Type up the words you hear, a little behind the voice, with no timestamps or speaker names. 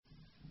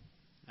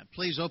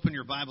Please open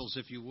your Bibles,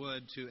 if you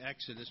would, to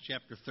Exodus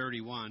chapter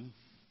 31.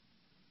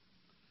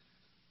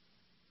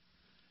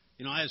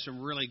 You know, I have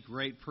some really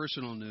great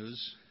personal news.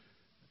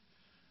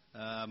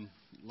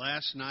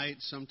 Last night,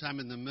 sometime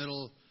in the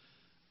middle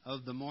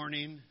of the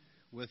morning,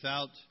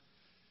 without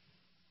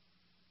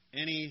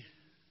any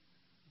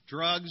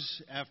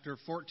drugs, after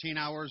 14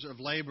 hours of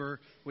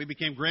labor, we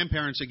became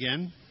grandparents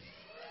again.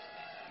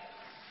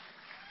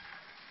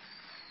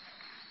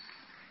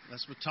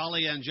 That's with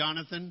Talia and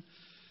Jonathan.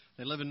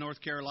 They live in North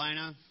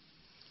Carolina.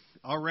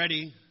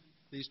 Already,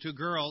 these two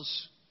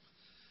girls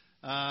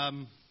are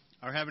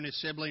having a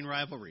sibling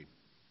rivalry.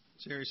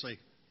 Seriously.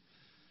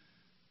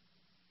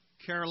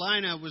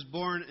 Carolina was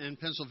born in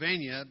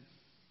Pennsylvania,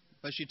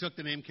 but she took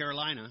the name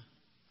Carolina.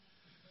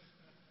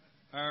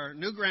 Our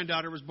new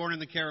granddaughter was born in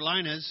the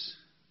Carolinas,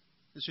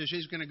 and so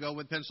she's going to go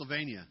with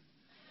Pennsylvania.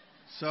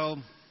 So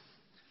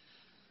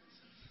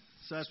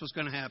that's what's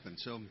going to happen.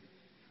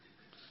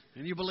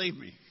 And you believe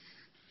me.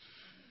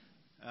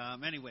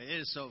 Anyway, it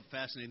is so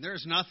fascinating.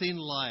 There's nothing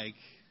like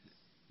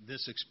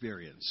this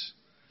experience.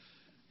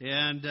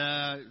 And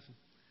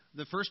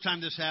the first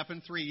time this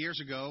happened 3 years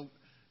ago,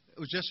 it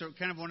was just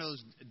kind of one of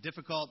those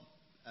difficult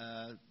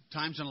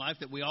times in life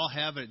that we all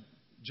have at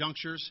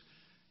junctures.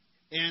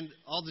 And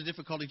all the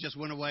difficulty just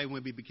went away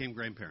when we became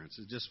grandparents.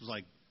 It just was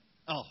like,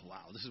 oh,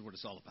 wow, this is what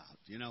it's all about,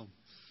 you know.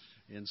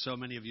 And so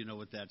many of you know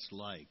what that's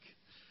like.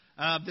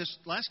 This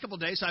last couple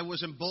of days, I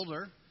was in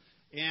Boulder.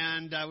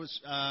 And I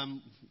was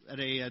at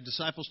a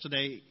Disciples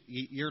Today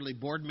yearly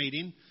board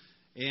meeting.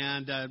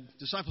 And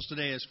Disciples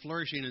Today is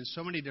flourishing in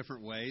so many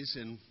different ways.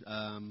 And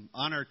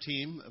on our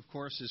team, of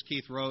course, is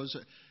Keith Rose,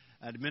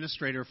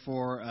 administrator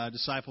for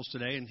Disciples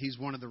Today. And he's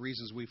one of the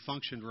reasons we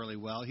functioned really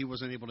well. He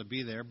wasn't able to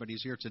be there, but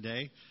he's here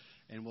today.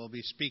 And we'll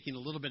be speaking a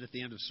little bit at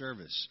the end of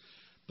service.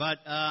 But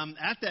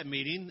at that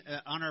meeting,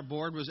 on our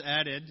board was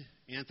added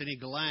Anthony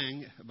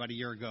Galang about a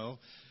year ago.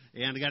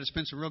 And I got to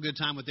spend some real good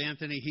time with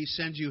Anthony. He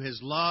sends you his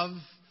love.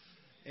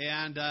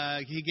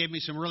 And he gave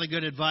me some really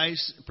good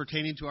advice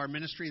pertaining to our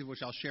ministry, which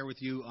I'll share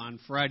with you on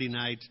Friday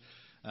night.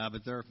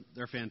 But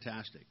they're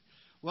fantastic.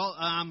 Well,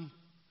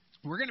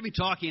 we're going to be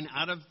talking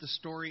out of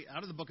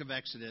the book of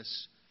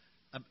Exodus,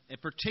 a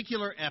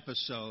particular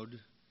episode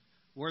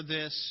where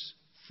this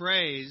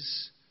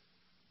phrase,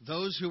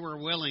 those who were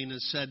willing,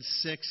 is said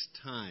 6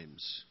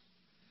 times.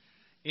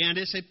 And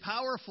it's a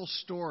powerful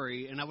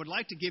story, and I would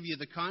like to give you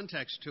the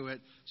context to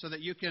it so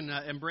that you can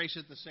embrace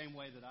it the same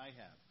way that I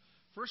have.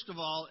 First of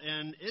all,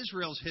 in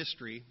Israel's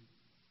history,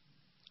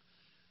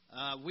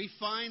 we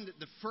find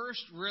the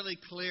first really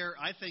clear,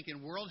 I think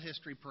in world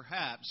history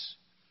perhaps,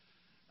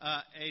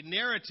 a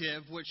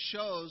narrative which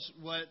shows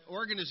what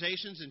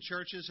organizations and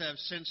churches have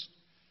since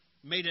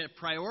made a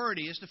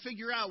priority is to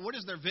figure out what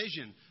is their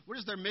vision, what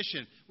is their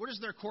mission, what is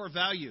their core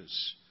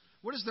values,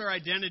 what is their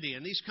identity,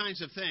 and these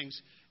kinds of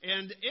things.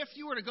 And if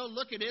you were to go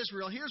look at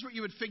Israel, here's what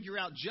you would figure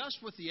out just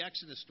with the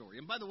Exodus story.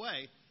 And by the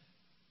way,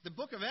 the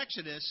book of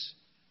Exodus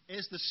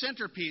is the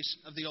centerpiece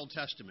of the Old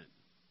Testament.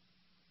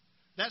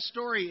 That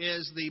story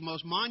is the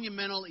most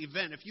monumental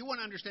event. If you want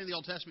to understand the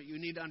Old Testament, you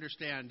need to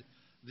understand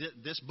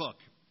this book.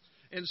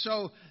 And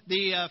so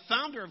the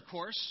founder, of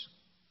course,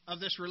 of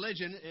this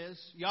religion is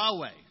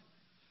Yahweh.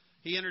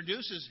 He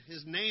introduces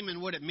his name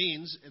and what it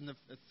means in the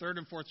 3rd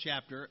and 4th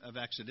chapter of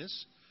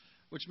Exodus,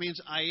 which means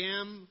I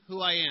am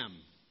who I am.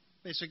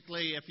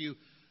 Basically, if you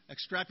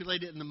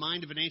extrapolate it in the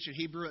mind of an ancient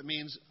Hebrew, it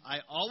means I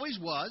always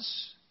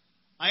was,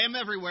 I am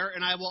everywhere,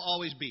 and I will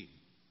always be.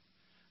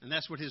 And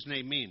that's what his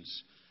name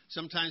means.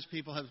 Sometimes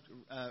people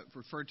have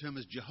referred to him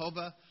as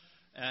Jehovah,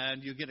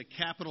 and you get a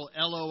capital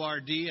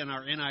L-O-R-D in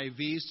our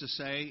NIVs to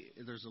say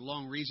there's a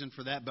long reason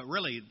for that. But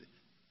really,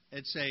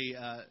 it's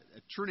a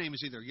true name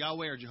is either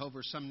Yahweh or Jehovah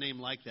or some name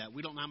like that.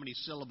 We don't know how many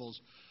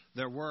syllables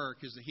there were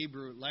because the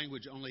Hebrew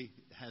language only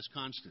has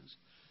constants.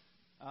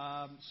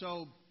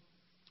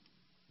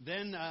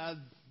 Then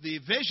the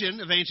vision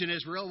of ancient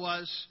Israel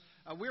was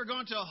we're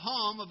going to a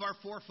home of our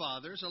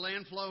forefathers, a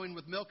land flowing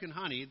with milk and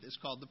honey. It's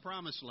called the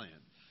Promised Land.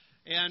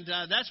 And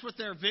that's what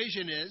their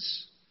vision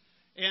is.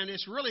 And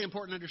it's really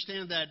important to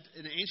understand that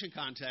in an ancient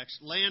context,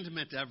 land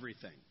meant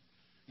everything.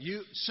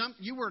 You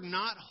were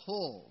not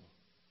whole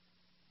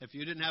if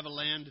you didn't have a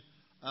land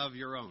of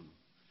your own.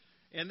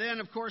 And then,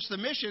 of course, the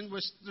mission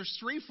there's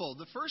threefold.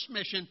 The first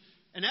mission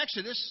in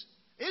Exodus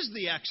is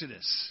the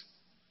Exodus.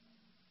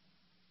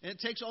 And it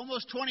takes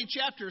almost 20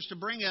 chapters to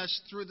bring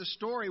us through the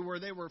story where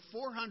they were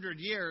 400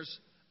 years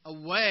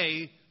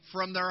away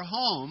from their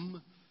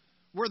home,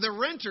 where the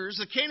renters,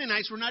 the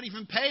Canaanites, were not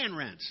even paying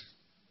rent.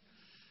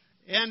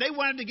 And they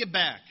wanted to get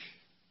back.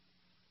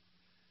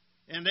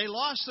 And they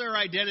lost their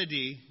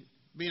identity,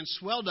 being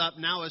swelled up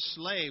now as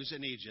slaves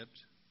in Egypt.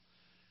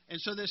 And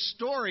so this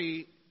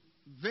story,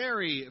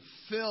 very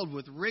filled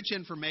with rich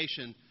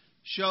information,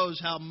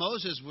 shows how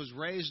Moses was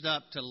raised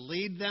up to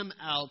lead them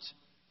out.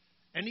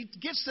 And he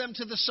gets them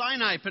to the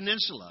Sinai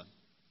Peninsula.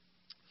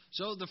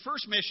 So the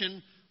first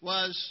mission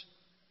was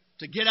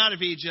to get out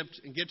of Egypt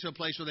and get to a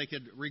place where they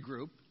could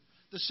regroup.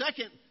 The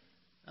second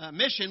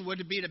mission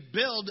would be to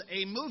build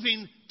a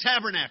moving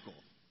tabernacle.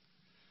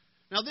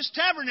 Now, this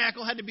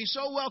tabernacle had to be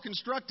so well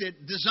constructed,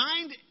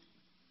 designed,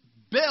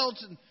 built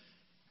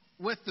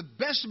with the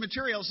best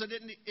materials that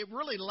it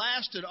really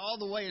lasted all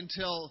the way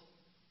until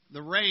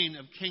the reign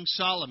of King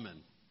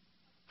Solomon,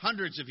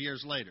 hundreds of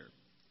years later.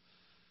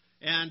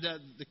 And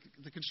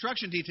the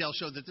construction details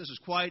show that this is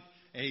quite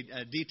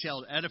a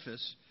detailed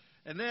edifice.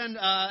 And then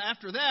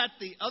after that,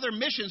 the other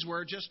missions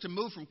were just to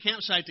move from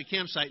campsite to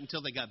campsite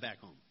until they got back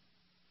home.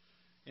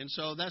 And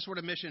so that's what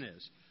a mission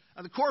is.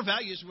 The core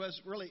values was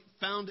really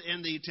found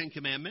in the Ten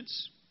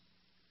Commandments.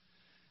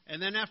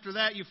 And then after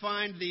that, you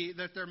find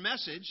that their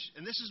message,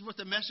 and this is what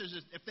the message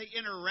is, if they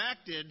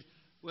interacted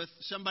with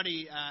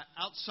somebody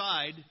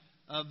outside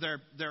of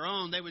their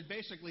own, they would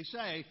basically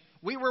say,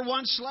 we were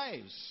once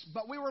slaves,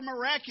 but we were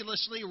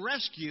miraculously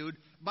rescued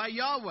by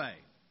Yahweh.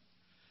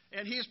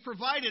 And He has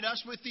provided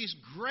us with these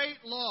great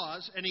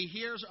laws, and He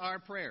hears our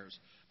prayers.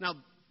 Now,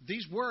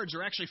 these words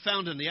are actually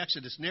found in the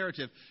Exodus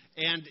narrative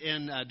and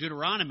in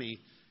Deuteronomy.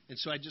 And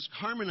so I just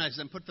harmonized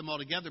them, put them all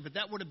together. But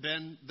that would have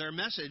been their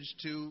message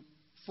to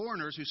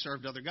foreigners who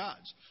served other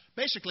gods.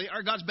 Basically,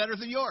 our God's better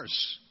than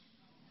yours.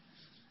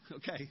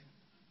 Okay.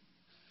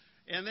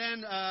 And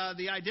then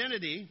the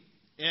identity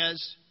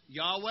is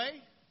Yahweh,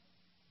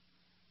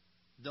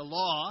 the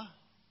law,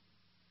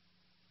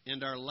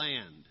 and our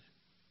land.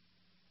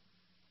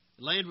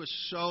 The land was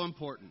so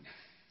important.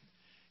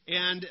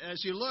 And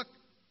as you look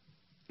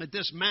at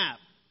this map,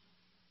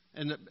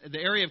 and the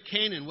area of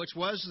Canaan, which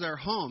was their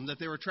home that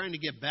they were trying to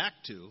get back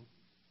to,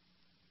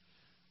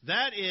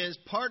 that is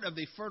part of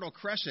the Fertile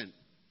Crescent,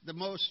 the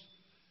most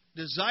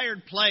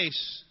desired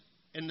place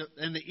in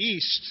the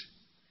East,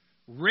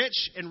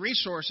 rich in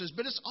resources,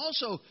 but it's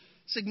also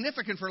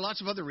significant for lots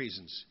of other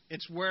reasons.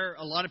 It's where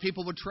a lot of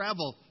people would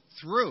travel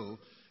through.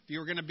 If you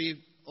were going to be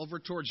over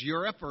towards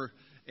Europe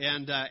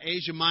and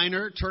Asia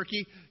Minor,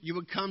 Turkey, you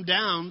would come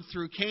down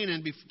through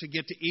Canaan to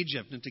get to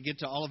Egypt and to get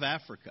to all of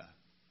Africa.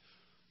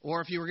 Or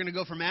if you were going to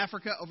go from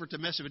Africa over to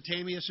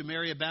Mesopotamia,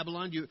 Sumeria,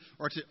 Babylon,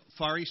 or to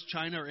Far East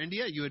China or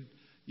India,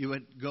 you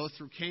would go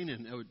through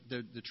Canaan.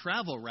 The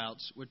travel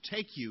routes would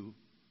take you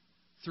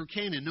through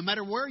Canaan, no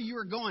matter where you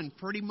were going,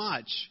 pretty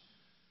much,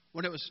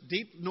 when it was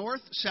deep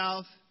north,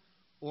 south,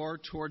 or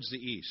towards the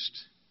east.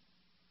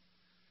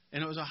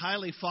 And it was a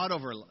highly fought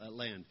over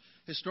land.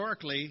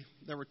 Historically,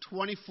 there were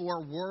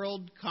 24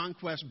 world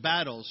conquest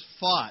battles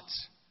fought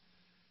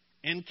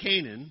in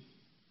Canaan,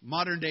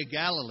 modern-day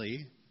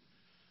Galilee.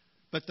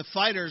 But the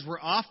fighters were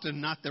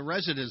often not the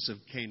residents of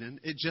Canaan.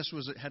 It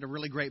had a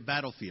really great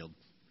battlefield.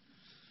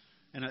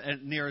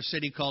 And near a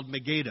city called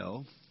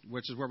Megiddo,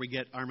 which is where we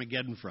get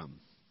Armageddon from.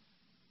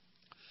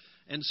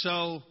 And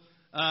so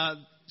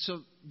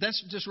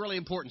that's just really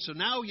important. So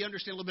now you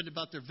understand a little bit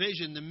about their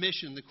vision, the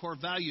mission, the core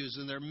values,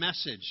 and their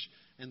message,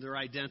 and their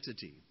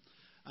identity.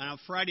 On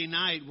Friday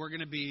night, we're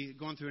going to be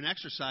going through an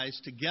exercise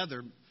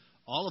together,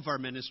 all of our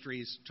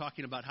ministries,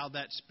 talking about how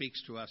that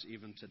speaks to us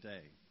even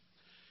today.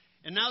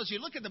 And now as you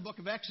look at the book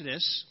of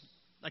Exodus,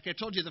 like I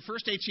told you, the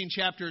first 18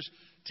 chapters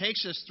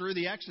takes us through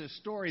the Exodus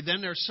story.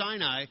 Then there's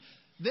Sinai.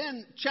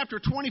 Then chapter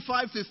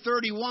 25 through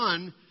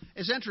 31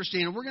 is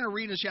interesting. And we're going to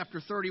read in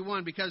chapter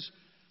 31 because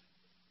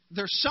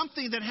there's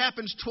something that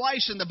happens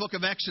twice in the book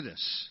of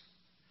Exodus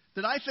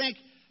that I think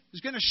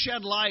is going to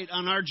shed light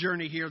on our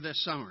journey here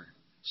this summer.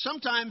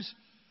 Sometimes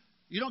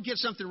you don't get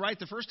something right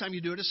the first time,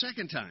 you do it a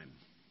second time.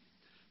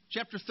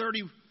 Chapter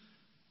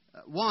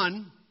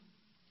 31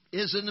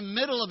 is in the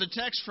middle of a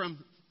text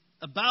from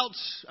about,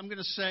 I'm going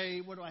to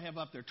say, what do I have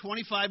up there?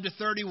 25 to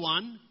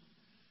 31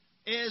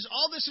 is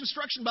all this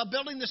instruction about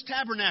building this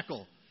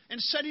tabernacle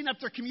and setting up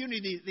their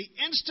community, the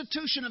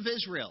institution of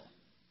Israel.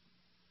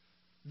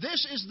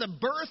 This is the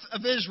birth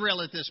of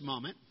Israel at this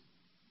moment.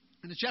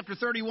 And in chapter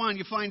 31,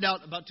 you find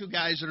out about two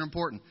guys that are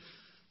important.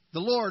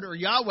 The Lord, or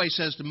Yahweh,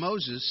 says to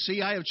Moses,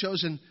 "See, I have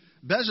chosen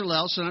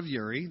Bezalel, son of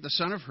Uri, the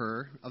son of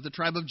Hur, of the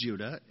tribe of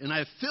Judah, and I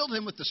have filled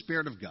him with the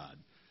Spirit of God,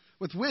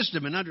 with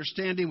wisdom and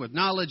understanding, with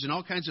knowledge and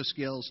all kinds of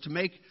skills, to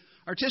make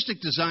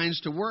artistic designs,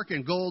 to work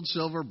in gold,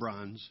 silver,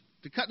 bronze,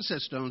 to cut and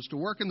set stones, to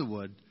work in the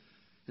wood,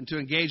 and to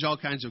engage all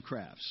kinds of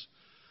crafts.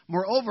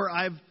 Moreover,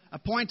 I've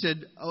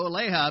appointed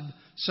Oholiab,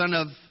 son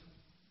of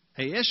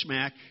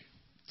Ahisamach,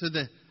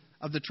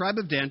 of the tribe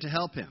of Dan, to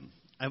help him.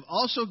 I've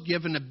also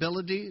given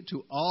ability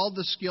to all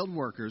the skilled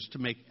workers to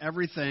make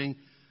everything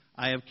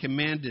I have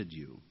commanded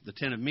you, the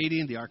tent of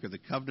meeting, the ark of the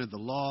covenant, the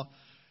law,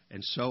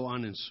 and so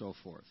on and so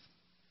forth."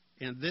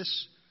 And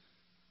this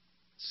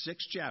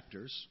 6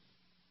 chapters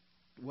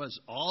was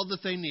all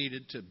that they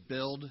needed to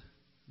build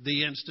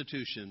the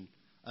institution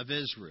of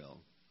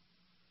Israel.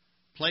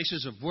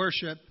 Places of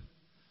worship,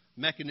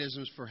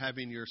 mechanisms for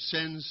having your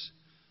sins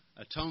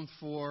atoned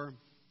for,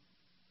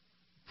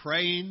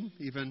 praying,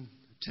 even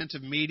tent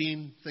of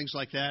meeting, things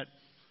like that.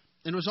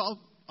 And it was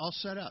all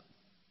set up.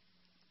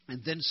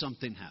 And then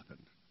something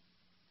happened.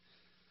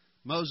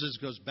 Moses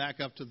goes back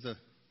up to the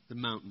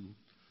mountain,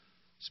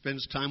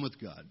 spends time with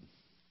God,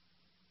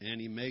 and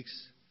he makes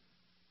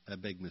a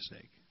big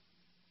mistake.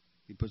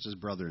 He puts his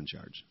brother in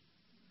charge.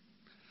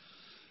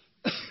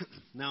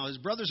 Now, his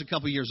brother's a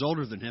couple years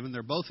older than him, and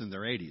they're both in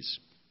their 80s.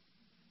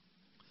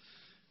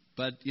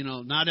 But,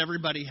 not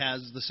everybody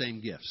has the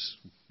same gifts.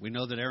 We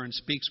know that Aaron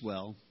speaks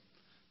well,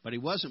 but he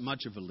wasn't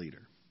much of a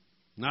leader.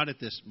 Not at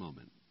this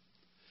moment.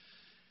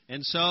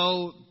 And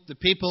so the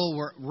people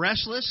were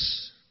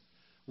restless,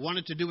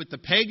 wanted to do what the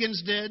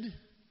pagans did.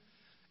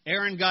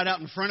 Aaron got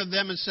out in front of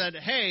them and said,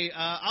 hey,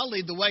 I'll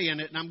lead the way in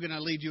it, and I'm going to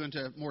lead you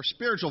into a more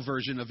spiritual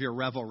version of your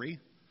revelry.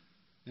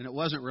 And it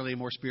wasn't really a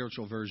more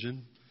spiritual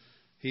version.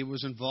 He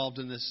was involved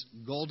in this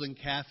golden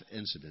calf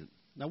incident.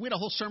 Now, we had a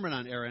whole sermon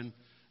on Aaron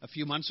a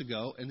few months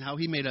ago and how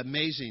he made an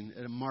amazing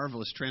and a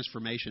marvelous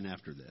transformation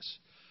after this.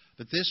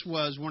 But this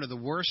was one of the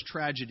worst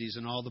tragedies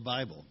in all the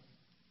Bible.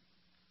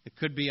 It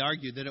could be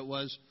argued that it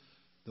was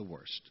the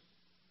worst.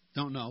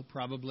 Don't know.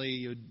 Probably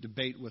you'd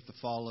debate with the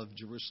fall of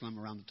Jerusalem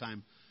around the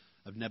time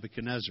of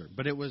Nebuchadnezzar.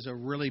 But it was a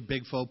really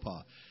big faux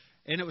pas.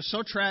 And it was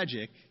so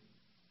tragic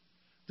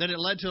that it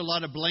led to a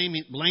lot of blame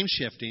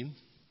shifting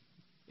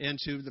and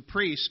to the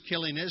priests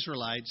killing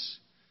Israelites.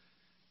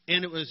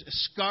 And it was a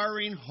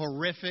scarring,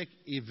 horrific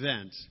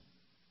event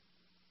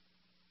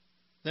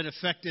that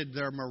affected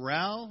their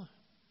morale,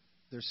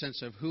 their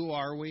sense of who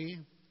are we.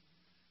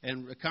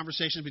 And a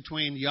conversation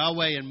between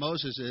Yahweh and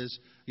Moses is,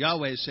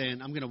 Yahweh is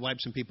saying, I'm going to wipe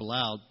some people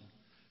out.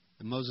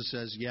 And Moses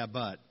says, yeah,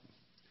 but.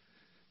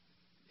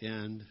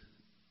 And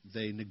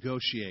they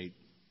negotiate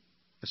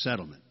a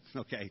settlement.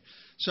 Okay,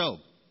 so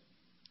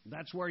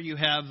that's where you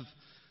have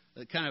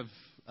kind of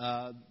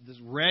this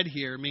red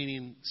here,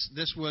 meaning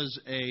this was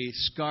a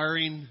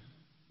scarring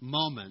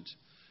moment.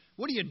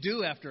 What do you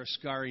do after a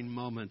scarring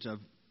moment of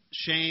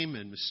shame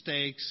and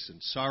mistakes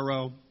and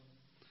sorrow?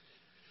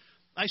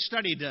 I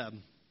studied,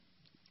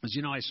 as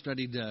you know, I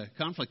studied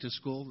conflict in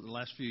school the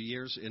last few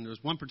years, and there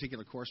was one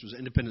particular course was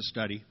independent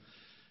study,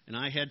 and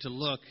I had to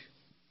look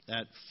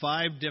at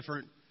 5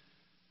 different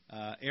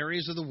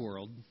areas of the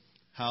world,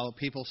 how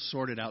people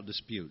sorted out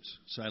disputes.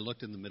 So I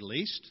looked in the Middle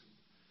East,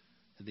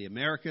 the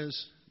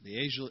Americas, the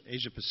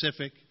Asia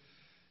Pacific,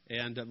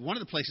 and one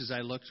of the places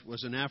I looked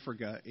was in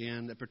Africa,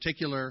 and a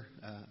particular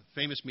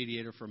famous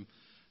mediator from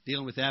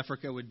dealing with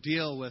Africa would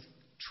deal with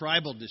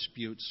tribal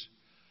disputes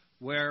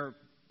where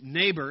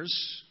neighbors,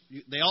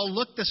 they all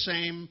looked the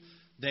same,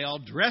 they all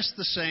dressed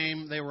the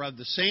same, they were of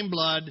the same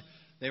blood,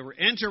 they were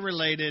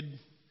interrelated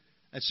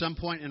at some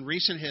point in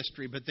recent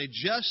history, but they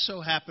just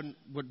so happened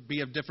would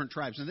be of different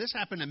tribes. And this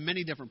happened in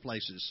many different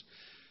places.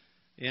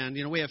 And,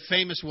 we have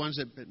famous ones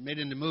that made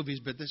into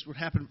movies, but this would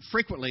happen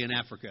frequently in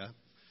Africa.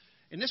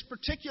 And this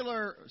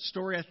particular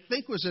story, I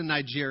think, was in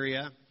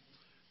Nigeria,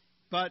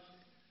 but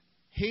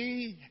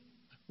he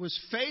was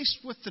faced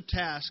with the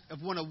task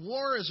of when a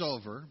war is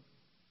over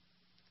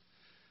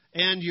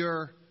and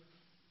your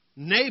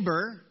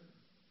neighbor,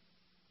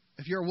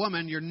 if you're a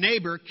woman, your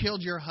neighbor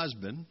killed your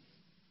husband,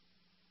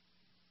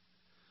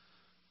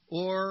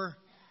 or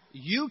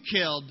you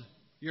killed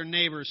your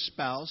neighbor's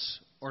spouse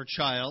or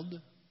child,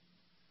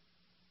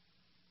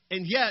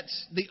 and yet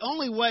the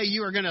only way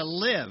you are going to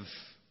live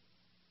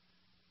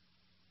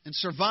and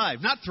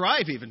survive, not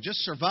thrive even, just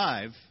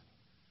survive,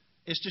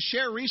 is to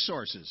share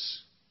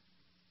resources.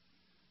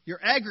 Your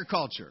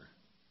agriculture.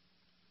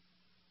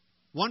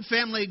 One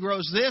family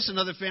grows this,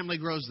 another family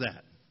grows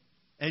that.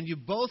 And you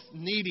both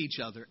need each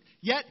other.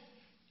 Yet,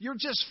 you're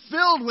just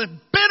filled with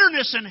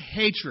bitterness and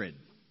hatred.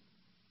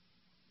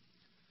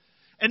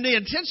 And the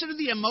intensity of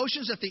the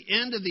emotions at the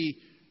end of the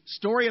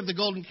story of the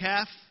golden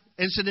calf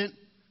incident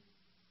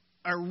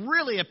are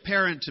really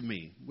apparent to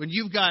me. When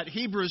you've got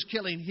Hebrews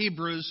killing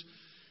Hebrews,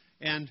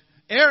 and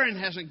Aaron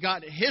hasn't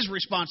got his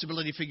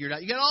responsibility figured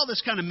out. You got all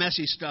this kind of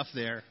messy stuff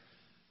there.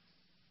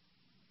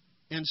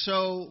 And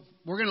so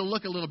we're going to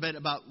look a little bit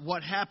about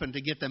what happened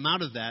to get them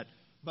out of that.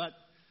 But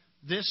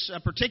this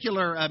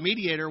particular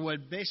mediator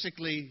would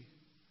basically,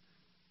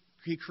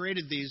 he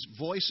created these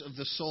voice of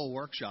the soul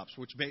workshops,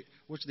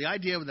 which the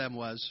idea of them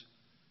was,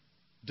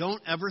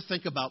 don't ever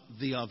think about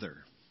the other.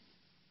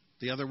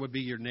 The other would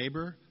be your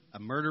neighbor, a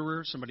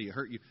murderer, somebody who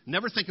hurt you.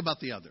 Never think about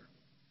the other.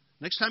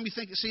 Next time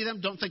you see them,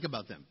 don't think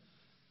about them.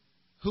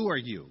 Who are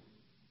you?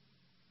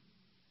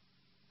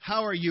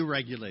 How are you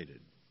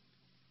regulated?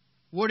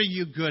 What are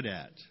you good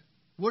at?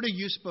 What are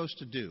you supposed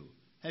to do?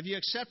 Have you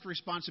accepted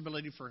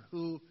responsibility for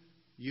who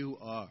you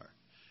are?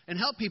 And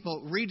help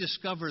people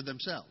rediscover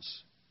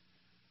themselves.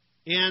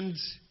 And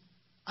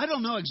I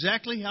don't know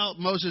exactly how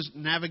Moses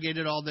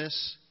navigated all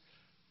this,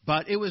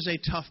 but it was a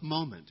tough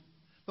moment.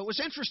 But what's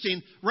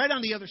interesting, right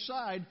on the other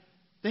side,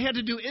 they had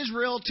to do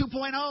Israel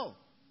 2.0.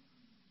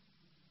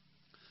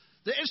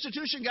 The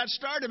institution got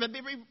started, but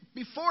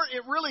before they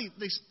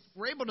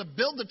were able to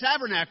build the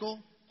tabernacle,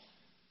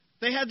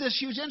 they had this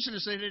huge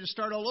incident, so they had to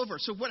start all over.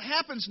 So what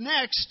happens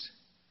next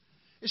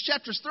is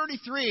chapters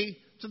 33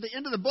 to the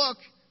end of the book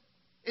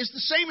is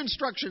the same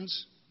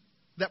instructions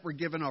that were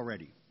given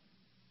already.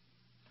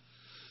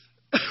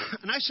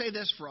 And I say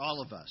this for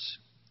all of us.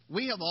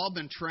 We have all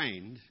been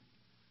trained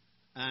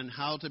on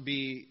how to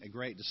be a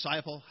great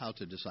disciple, how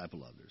to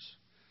disciple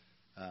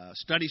others.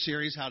 Study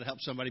series, how to help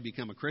somebody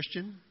become a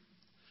Christian.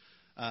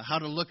 How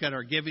to look at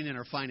our giving and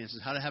our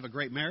finances. How to have a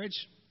great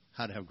marriage.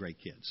 How to have great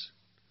kids.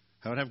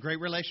 How to have great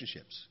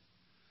relationships.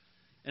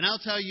 And I'll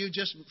tell you,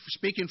 just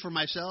speaking for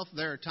myself,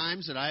 there are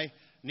times that I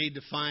need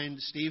to find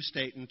Steve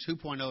Staten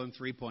 2.0 and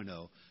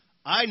 3.0.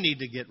 I need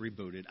to get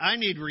rebooted. I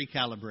need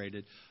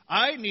recalibrated.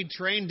 I need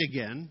trained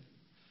again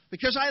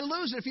because I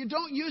lose it. If you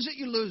don't use it,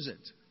 you lose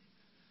it.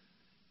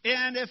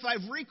 And if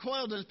I've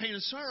recoiled in pain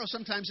and sorrow,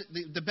 sometimes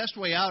the best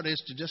way out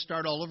is to just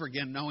start all over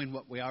again, knowing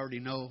what we already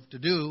know to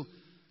do,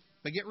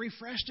 but get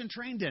refreshed and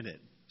trained in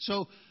it.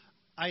 So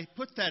I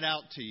put that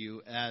out to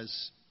you as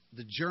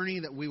the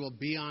journey that we will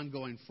be on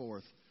going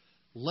forth.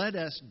 Let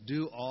us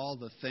do all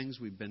the things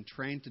we've been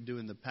trained to do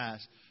in the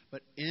past,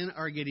 but in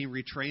our getting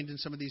retrained in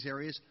some of these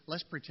areas,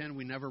 let's pretend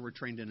we never were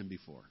trained in them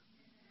before.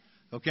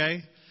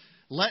 Okay?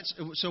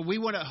 So we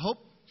want to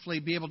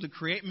hopefully be able to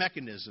create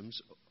mechanisms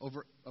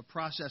over a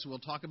process we'll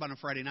talk about on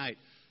Friday night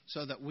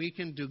so that we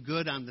can do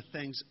good on the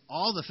things,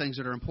 all the things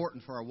that are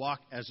important for our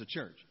walk as a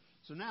church.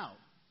 So now,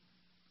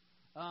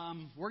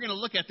 we're going to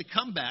look at the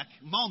comeback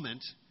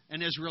moment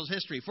in Israel's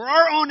history for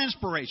our own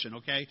inspiration,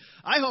 okay?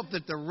 I hope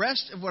that the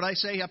rest of what I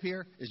say up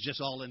here is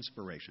just all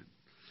inspiration.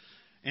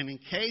 And in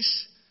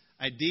case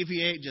I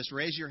deviate, just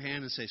raise your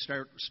hand and say,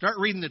 start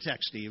reading the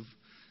text, Steve,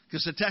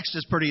 because the text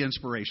is pretty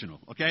inspirational,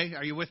 okay?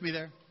 Are you with me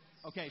there?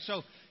 Okay,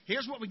 so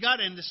here's what we got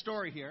in the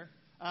story here.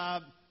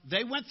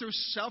 They went through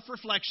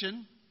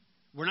self-reflection.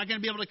 We're not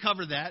going to be able to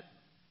cover that.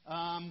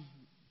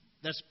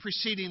 That's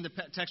preceding the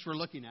text we're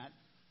looking at.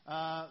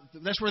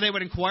 That's where they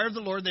would inquire of the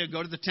Lord. They would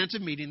go to the tent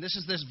of meeting. This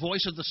is this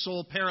voice of the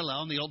soul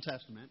parallel in the Old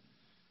Testament.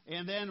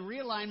 And then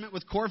realignment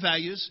with core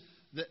values.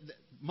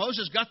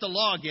 Moses got the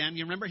law again.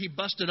 You remember he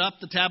busted up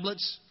the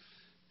tablets?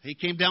 He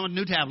came down with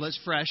new tablets,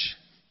 fresh.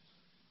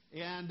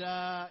 And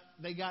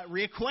they got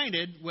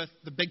reacquainted with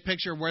the big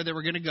picture of where they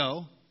were going to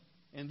go.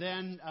 And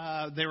then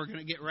they were going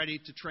to get ready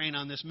to train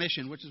on this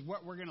mission, which is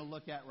what we're going to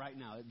look at right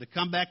now. The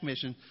comeback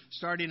mission,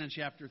 starting in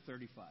chapter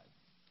 35.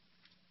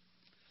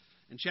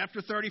 In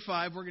chapter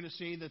 35, we're going to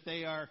see that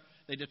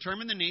they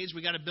determine the needs.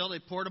 We got to build a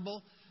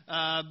portable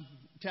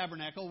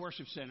tabernacle,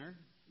 worship center.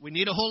 We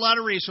need a whole lot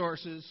of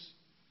resources.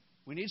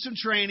 We need some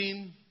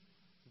training.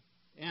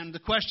 And the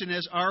question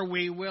is, are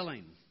we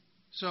willing?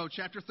 So,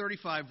 chapter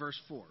 35, verse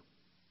 4.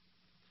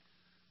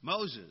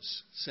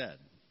 Moses said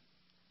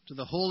to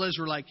the whole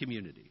Israelite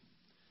community,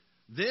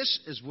 "This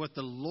is what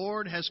the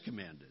Lord has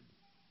commanded.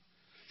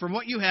 From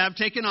what you have,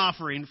 take an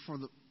offering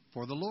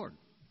for the Lord.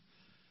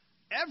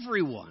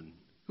 Everyone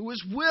who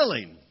is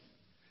willing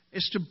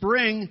is to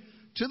bring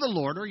to the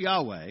Lord, or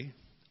Yahweh,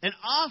 an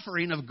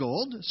offering of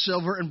gold,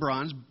 silver, and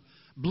bronze,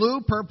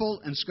 blue,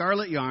 purple, and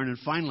scarlet yarn, and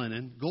fine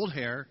linen, gold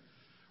hair,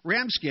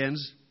 ram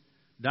skins,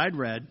 dyed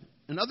red,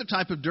 and other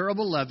type of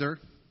durable leather,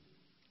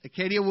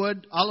 acacia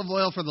wood, olive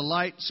oil for the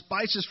light,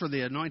 spices for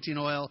the anointing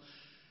oil,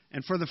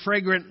 and for the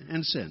fragrant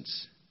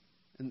incense,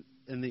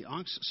 and the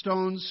onyx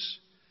stones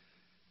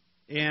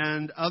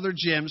and other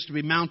gems to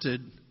be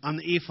mounted on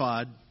the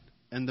ephod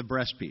and the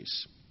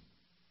breastpiece."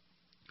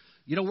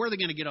 You know, where are they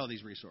going to get all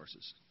these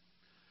resources?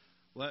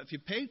 Well, if you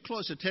paid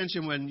close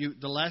attention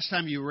the last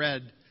time you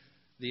read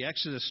the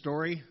Exodus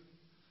story,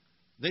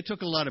 they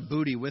took a lot of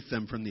booty with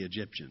them from the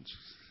Egyptians.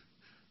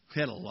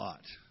 They had a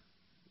lot.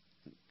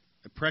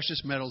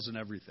 Precious metals and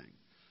everything.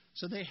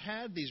 So they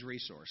had these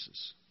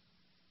resources.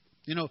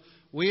 You know,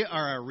 we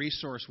are a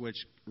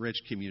resource-rich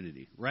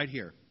community. Right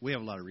here, we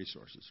have a lot of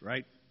resources,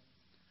 right?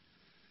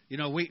 You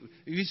know,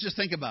 you just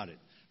think about it.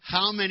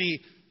 How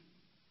many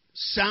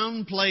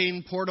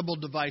sound-playing portable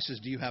devices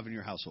do you have in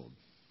your household?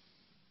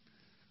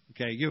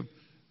 Okay, you have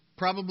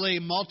probably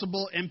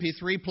multiple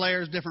MP3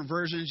 players, different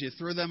versions. You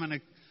threw them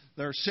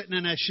they're sitting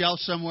in a shelf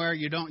somewhere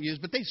you don't use,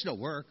 but they still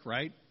work,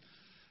 right?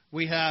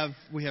 We have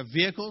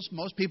vehicles.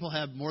 Most people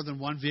have more than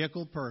one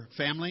vehicle per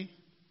family.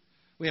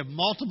 We have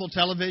multiple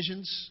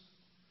televisions.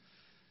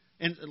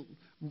 And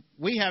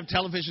we have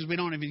televisions we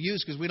don't even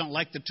use because we don't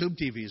like the tube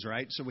TVs,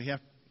 right? So we have,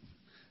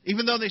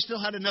 even though they still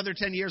had another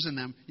 10 years in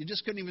them, you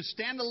just couldn't even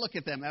stand to look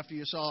at them after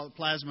you saw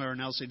plasma or an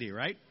LCD,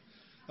 right?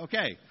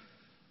 Okay.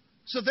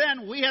 So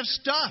then we have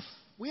stuff.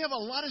 We have a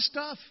lot of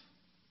stuff.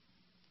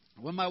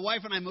 When my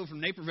wife and I moved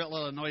from Naperville,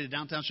 Illinois to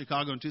downtown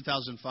Chicago in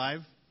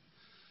 2005,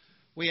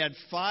 we had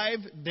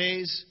 5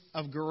 days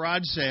of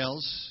garage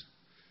sales.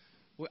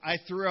 I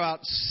threw out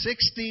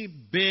 60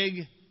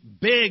 big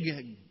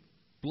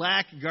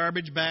black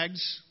garbage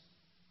bags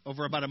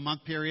over about a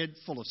month period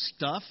full of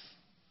stuff.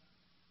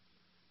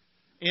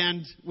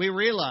 And we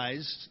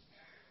realized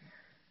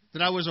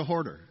that I was a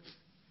hoarder.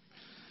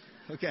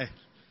 Okay.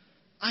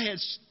 I had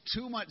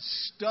too much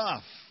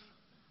stuff.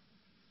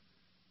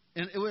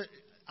 And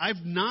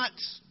I've not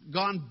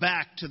gone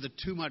back to the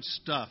too much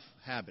stuff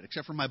habit,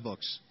 except for my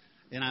books.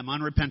 And I'm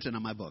unrepentant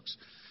on my books.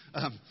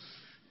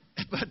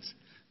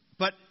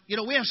 But you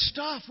know, we have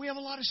stuff. We have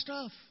a lot of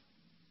stuff.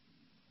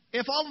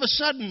 If all of a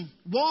sudden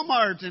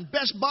Walmart and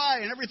Best Buy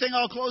and everything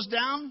all closed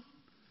down,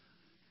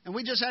 and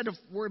we just had to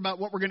worry about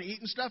what we're going to eat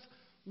and stuff,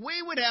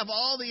 we would have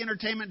all the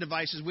entertainment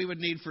devices we would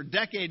need for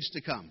decades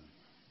to come.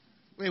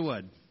 We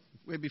would.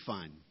 We'd be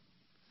fine.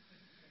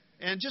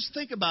 And just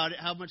think about it,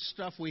 how much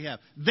stuff we have.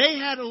 They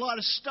had a lot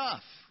of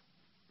stuff.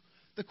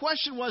 The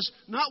question was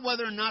not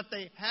whether or not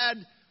they had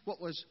what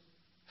was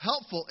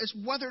helpful is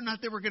whether or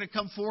not they were going to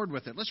come forward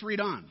with it. Let's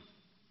read on.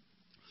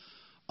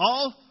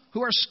 All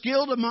who are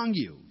skilled among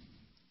you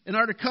and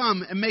are to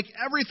come and make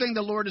everything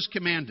the Lord has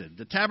commanded.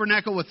 The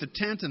tabernacle with the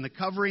tent and the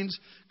coverings,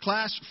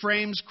 clasp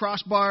frames,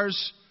 crossbars,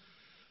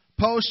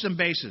 posts and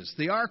bases.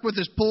 The ark with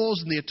its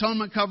poles and the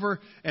atonement cover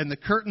and the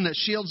curtain that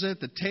shields it.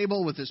 The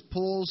table with its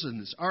poles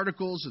and its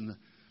articles and the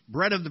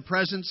bread of the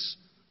presence.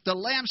 The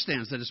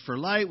lampstands that is for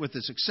light with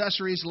its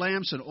accessories,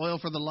 lamps and oil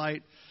for the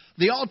light.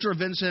 The altar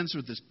of incense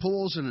with its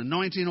poles and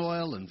anointing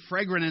oil and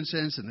fragrant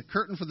incense, and the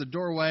curtain for the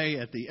doorway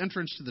at the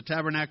entrance to the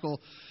tabernacle.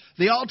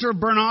 The altar of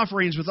burnt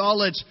offerings with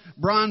all its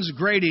bronze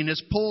grating,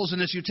 its poles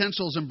and its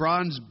utensils, and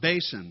bronze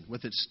basin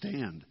with its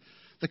stand.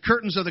 The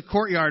curtains of the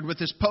courtyard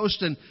with its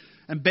posts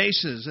and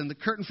bases, and the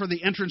curtain for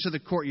the entrance of the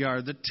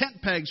courtyard. The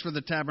tent pegs for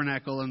the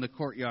tabernacle and the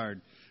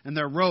courtyard, and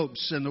their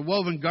ropes, and the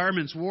woven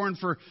garments worn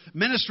for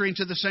ministering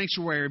to the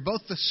sanctuary,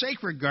 both the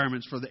sacred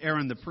garments for the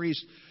Aaron the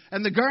priest,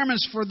 and the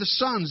garments for the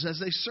sons as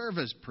they serve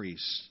as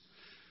priests.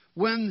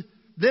 When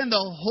then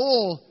the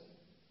whole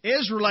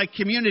Israelite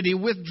community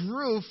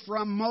withdrew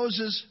from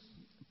Moses'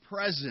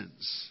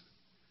 presence,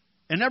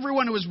 and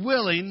everyone who was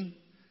willing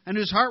and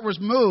whose heart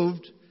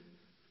moved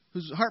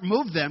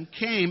them,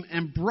 came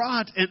and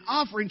brought an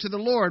offering to the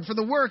Lord for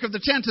the work of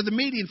the tent of the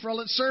meeting, for all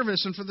its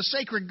service, and for the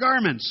sacred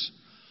garments.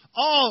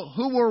 All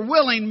who were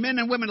willing, men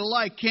and women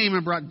alike, came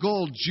and brought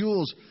gold,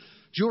 jewels,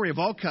 jewelry of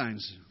all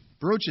kinds,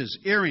 brooches,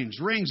 earrings,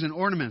 rings, and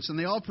ornaments. And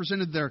they all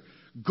presented their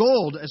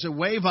gold as a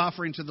wave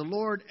offering to the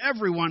Lord.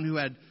 Everyone who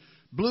had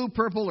blue,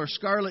 purple, or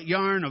scarlet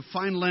yarn of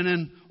fine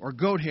linen or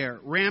goat hair,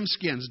 ram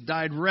skins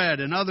dyed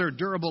red, and other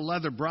durable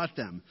leather brought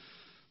them.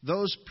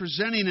 Those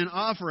presenting an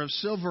offer of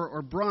silver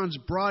or bronze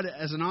brought it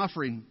as an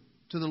offering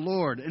to the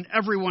Lord. And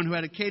everyone who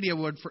had acacia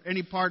wood for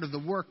any part of the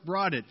work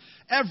brought it.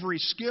 Every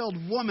skilled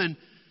woman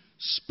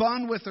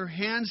spun with her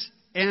hands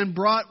and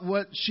brought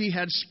what she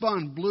had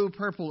spun, blue,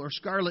 purple, or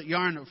scarlet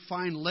yarn of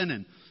fine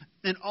linen.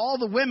 And all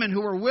the women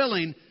who were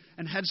willing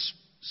and had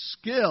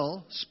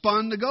skill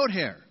spun the goat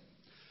hair.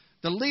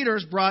 The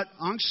leaders brought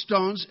onyx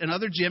stones and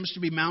other gems to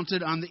be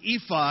mounted on the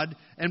ephod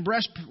and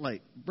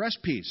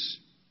breastpiece.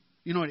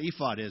 You know what an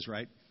ephod is,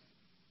 right?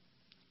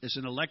 It's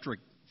an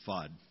electric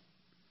phod.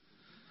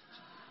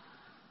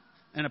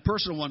 And a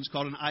personal one's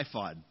called an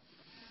iPhod.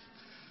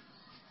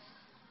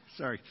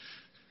 Sorry.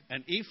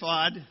 An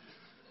ephod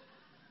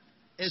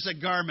is a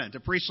garment,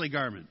 a priestly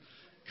garment.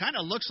 Kind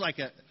of looks like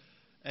a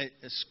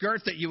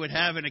skirt that you would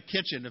have in a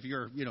kitchen if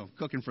you're,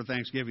 cooking for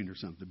Thanksgiving or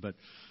something. But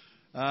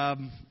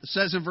it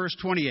says in verse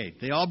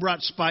 28, they all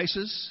brought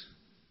spices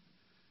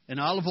and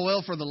olive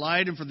oil for the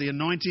light and for the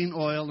anointing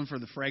oil and for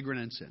the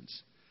fragrant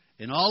incense.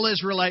 And all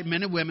Israelite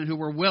men and women who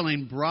were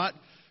willing brought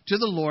to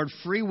the Lord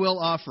free will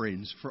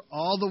offerings for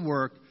all the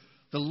work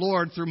the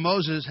Lord through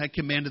Moses had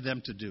commanded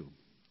them to do.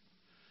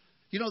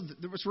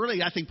 What's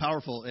really, I think,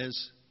 powerful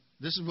is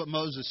this is what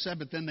Moses said,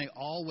 but then they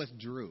all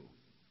withdrew.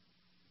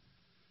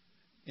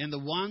 And the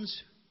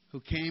ones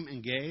who came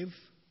and gave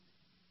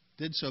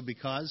did so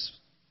because,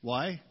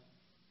 why?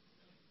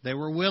 They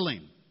were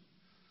willing.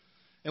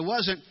 It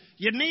wasn't,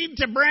 you need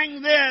to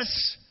bring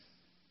this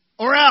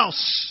or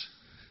else.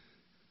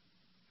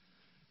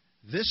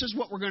 This is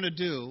what we're going to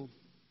do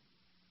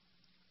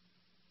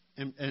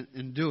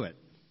and do it.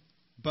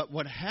 But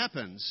what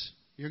happens,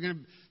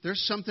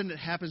 there's something that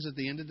happens at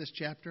the end of this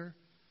chapter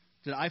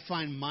that I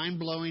find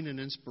mind-blowing and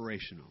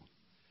inspirational,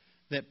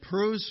 that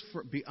proves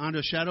beyond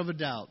a shadow of a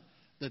doubt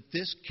that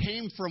this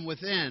came from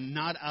within,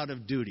 not out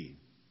of duty.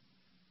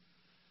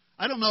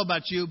 I don't know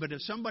about you, but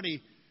if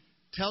somebody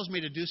tells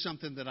me to do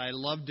something that I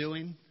love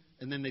doing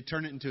and then they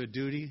turn it into a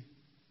duty,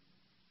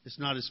 it's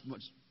not as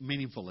much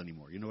meaningful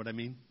anymore. You know what I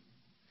mean?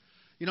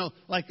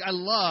 Like I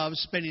love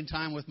spending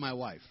time with my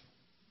wife.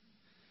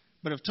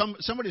 But if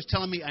somebody's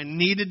telling me I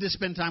needed to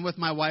spend time with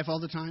my wife all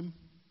the time,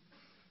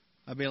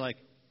 I'd be like,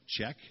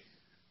 check.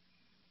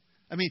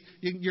 I mean,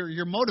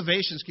 your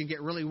motivations can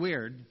get really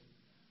weird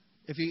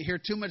if you hear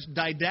too much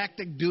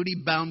didactic,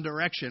 duty-bound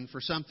direction for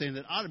something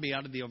that ought to be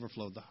out of the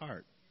overflow of the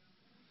heart.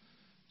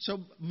 So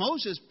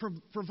Moses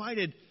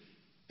provided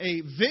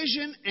a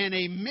vision and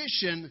a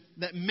mission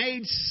that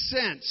made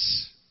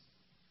sense.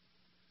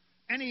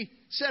 And he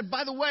said,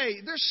 by the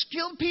way, there's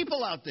skilled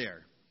people out there.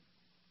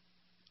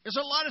 There's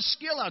a lot of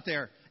skill out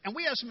there. And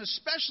we have some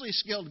especially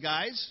skilled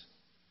guys.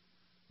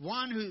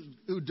 One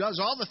who does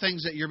all the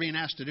things that you're being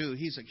asked to do.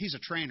 He's a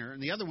trainer.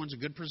 And the other one's a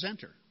good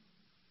presenter.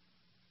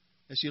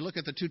 As you look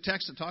at the two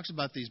texts that talks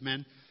about these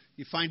men,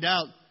 you find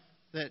out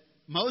that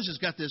Moses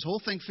got this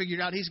whole thing figured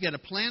out. He's got a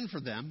plan for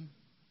them.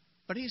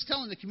 But he's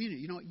telling the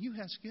community, you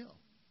have skill.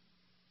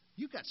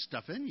 You've got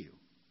stuff in you.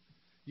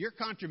 Your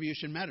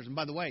contribution matters. And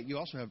by the way, you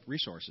also have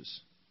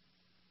resources.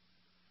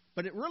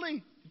 But it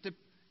really,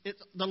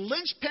 the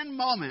linchpin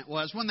moment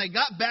was when they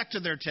got back to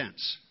their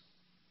tents.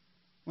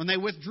 When they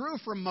withdrew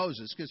from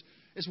Moses. Because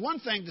it's one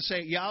thing to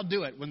say, yeah, I'll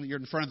do it when you're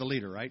in front of the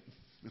leader, right?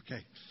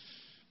 Okay.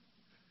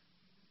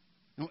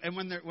 And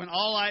when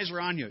all eyes are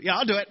on you, yeah,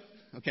 I'll do it.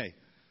 Okay.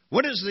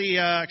 What is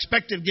the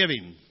expected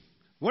giving?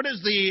 What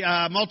is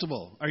the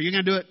multiple? Are you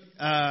going to do it?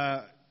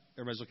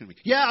 Everybody's looking at me.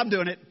 Yeah, I'm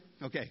doing it.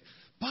 Okay.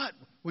 But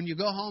when you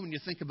go home and you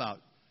think about,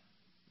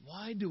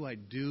 why do I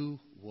do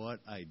what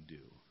I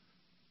do?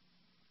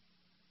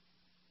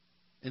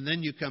 And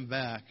then you come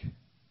back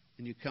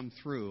and you come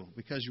through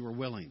because you were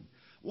willing.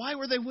 Why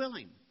were they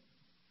willing?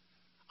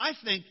 I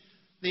think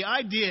the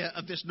idea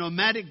of this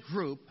nomadic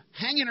group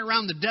hanging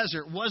around the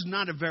desert was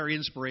not a very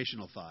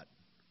inspirational thought.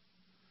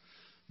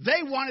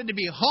 They wanted to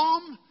be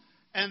home,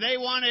 and they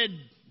wanted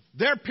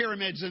their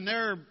pyramids and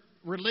their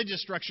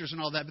religious structures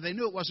and all that, but they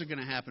knew it wasn't going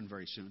to happen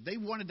very soon. They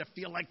wanted to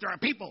feel like they're a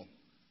people.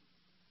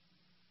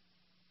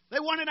 They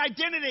wanted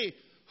identity.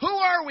 Who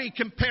are we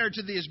compared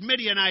to these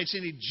Midianites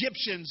and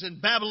Egyptians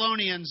and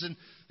Babylonians and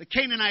the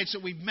Canaanites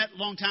that we've met a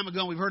long time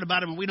ago and we've heard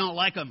about them and we don't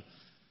like them?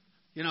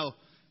 You know,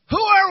 who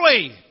are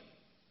we?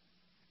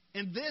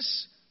 In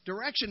this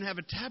direction, have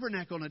a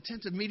tabernacle and a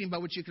tent of meeting by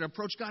which you can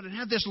approach God and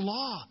have this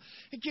law.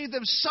 It gave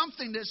them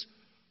something that's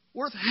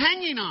worth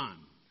hanging on.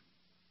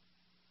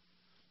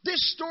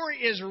 This story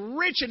is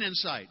rich in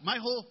insight. My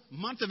whole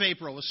month of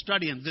April was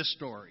studying this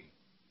story.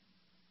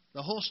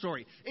 The whole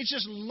story. It's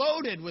just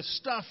loaded with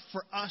stuff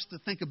for us to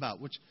think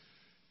about, which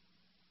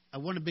I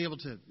want to be able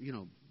to,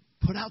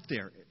 put out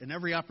there in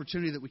every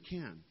opportunity that we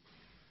can.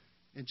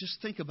 And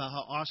just think about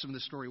how awesome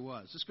this story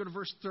was. Let's go to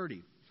verse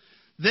 30.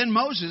 Then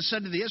Moses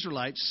said to the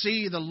Israelites,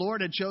 "See, the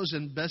Lord had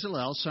chosen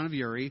Bezalel, son of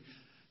Uri,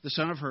 the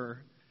son of Hur,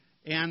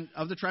 and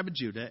of the tribe of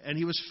Judah, and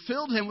he was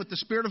filled him with the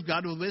Spirit of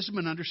God, with wisdom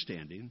and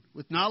understanding,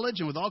 with knowledge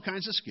and with all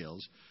kinds of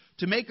skills,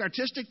 to make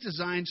artistic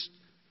designs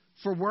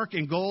for work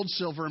in gold,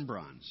 silver, and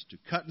bronze, to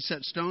cut and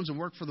set stones and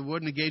work for the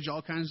wood and engage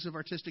all kinds of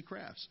artistic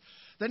crafts.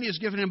 Then he has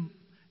given him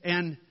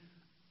an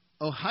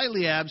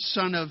Oholiab,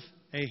 son of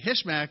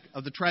Ahisamach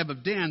of the tribe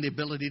of Dan, the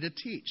ability to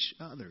teach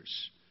others.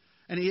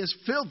 And he has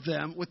filled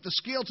them with the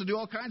skill to do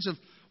all kinds of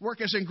work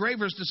as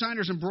engravers,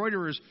 designers,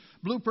 embroiderers,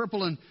 blue,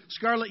 purple, and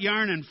scarlet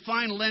yarn, and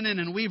fine linen,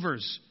 and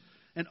weavers.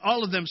 And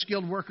all of them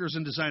skilled workers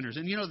and designers."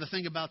 And the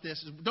thing about this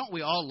is, don't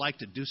we all like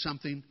to do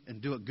something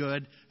and do it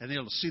good and be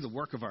able to see the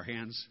work of our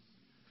hands?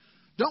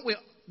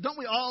 Don't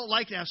we all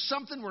like to have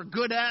something we're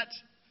good at?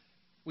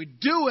 We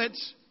do it,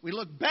 we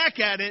look back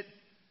at it,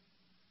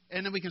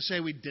 and then we can say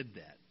we did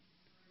that.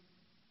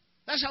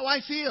 That's how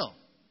I feel.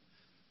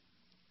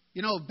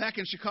 Back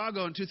in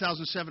Chicago in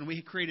 2007,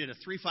 we created a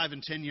 3, 5,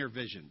 and 10-year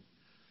vision.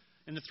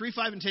 In the 3,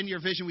 5, and 10-year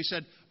vision, we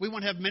said we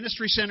want to have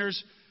ministry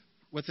centers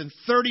within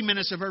 30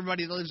 minutes of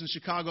everybody that lives in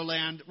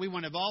Chicagoland. We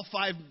want to have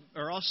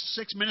all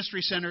 6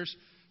 ministry centers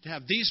to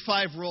have these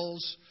 5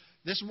 roles.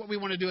 This is what we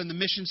want to do in the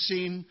mission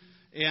scene.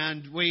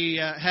 And we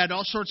had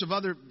all sorts of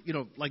other,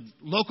 like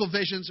local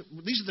visions.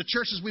 These are the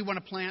churches we want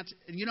to plant.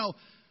 And,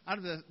 out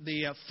of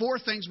the 4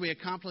 things we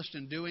accomplished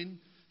in doing,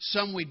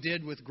 some we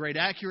did with great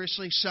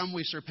accuracy, some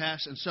we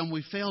surpassed, and some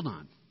we failed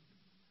on.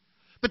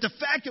 But the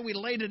fact that we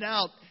laid it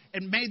out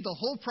and made the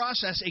whole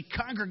process a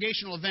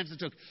congregational event that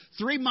took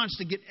 3 months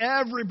to get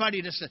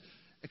everybody to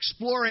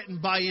explore it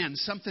and buy in,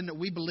 something that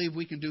we believe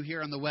we can do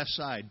here on the West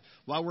Side.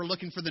 While we're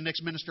looking for the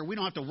next minister, we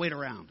don't have to wait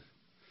around.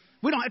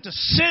 We don't have to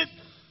sit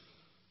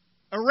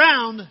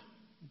around.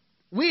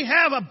 We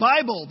have a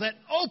Bible that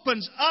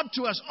opens up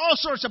to us all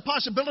sorts of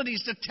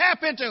possibilities to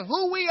tap into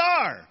who we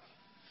are,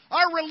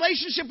 our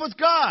relationship with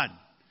God,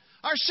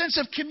 our sense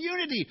of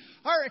community,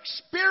 our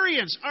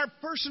experience, our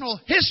personal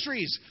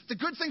histories, the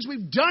good things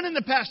we've done in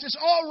the past. It's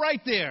all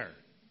right there.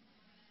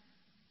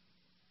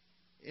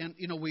 And,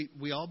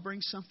 we all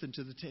bring something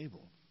to the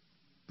table.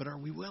 But are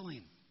we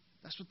willing?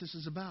 That's what this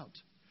is about.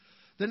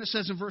 Then it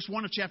says in verse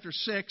 1 of chapter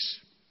 6,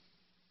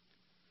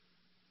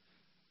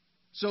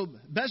 "So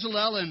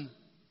Bezalel and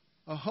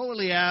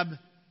Oholiab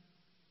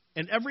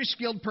and every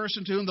skilled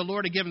person to whom the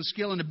Lord had given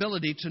skill and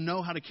ability to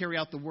know how to carry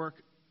out the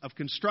work of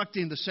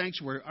constructing the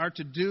sanctuary are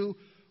to do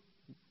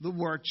the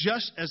work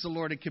just as the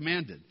Lord had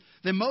commanded.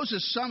 Then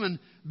Moses summoned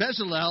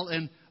Bezalel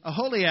and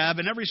Oholiab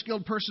and every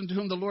skilled person to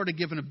whom the Lord had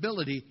given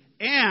ability,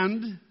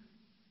 and,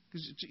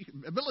 because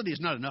ability is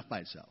not enough by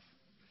itself,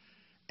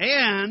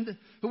 and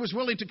who was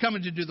willing to come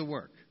and to do the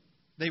work.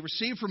 They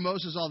received from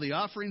Moses all the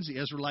offerings the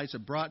Israelites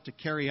had brought to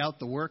carry out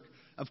the work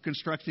of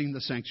constructing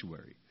the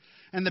sanctuary.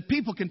 And the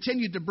people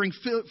continued to bring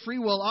free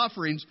will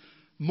offerings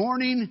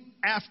morning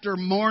after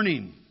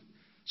morning.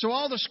 So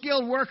all the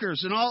skilled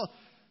workers and all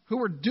who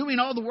were doing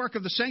all the work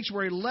of the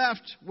sanctuary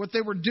left what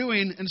they were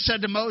doing and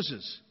said to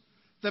Moses,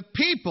 the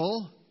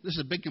people," this is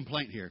a big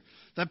complaint here,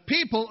 "the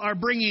people are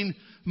bringing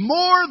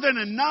more than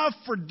enough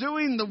for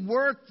doing the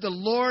work the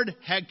Lord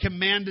had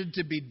commanded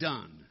to be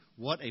done."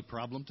 What a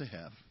problem to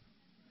have.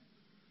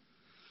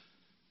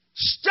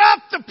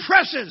 "Stop the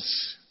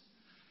presses!"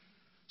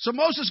 So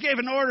Moses gave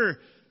an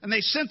order, and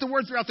they sent the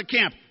word throughout the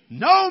camp.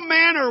 "No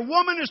man or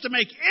woman is to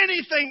make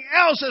anything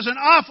else as an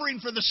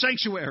offering for the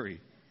sanctuary."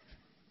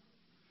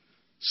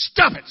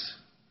 Stop it.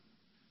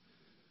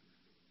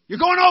 You're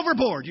going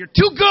overboard. You're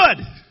too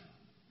good.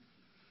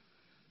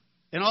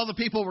 And all the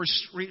people were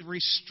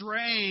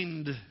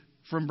restrained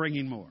from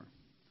bringing more,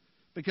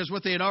 because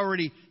what they had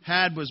already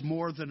had was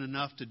more than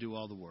enough to do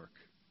all the work.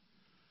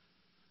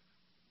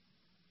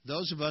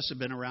 Those of us who have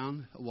been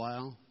around a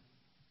while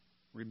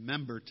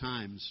remember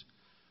times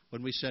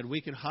when we said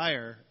we could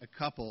hire a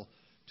couple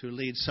to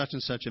lead such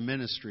and such a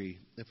ministry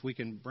if we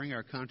can bring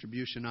our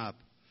contribution up,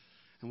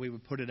 and we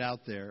would put it out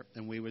there,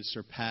 and we would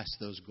surpass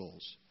those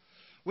goals.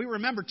 We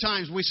remember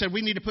times we said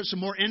we need to put some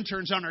more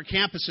interns on our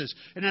campuses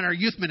and in our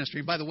youth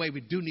ministry. And by the way,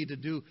 we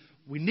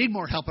need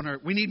more help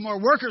we need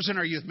more workers in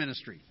our youth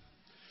ministry.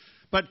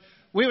 But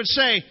we would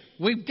say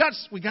we got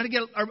to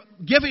get our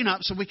giving up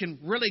so we can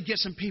really get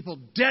some people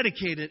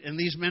dedicated in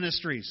these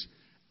ministries.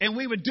 And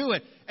we would do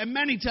it. And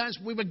many times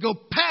we would go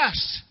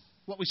past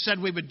what we said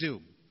we would do.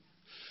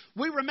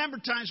 We remember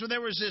times where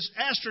there was this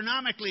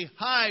astronomically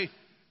high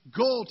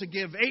goal to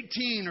give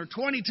 18 or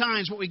 20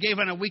 times what we gave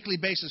on a weekly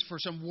basis for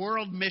some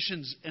world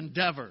missions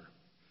endeavor.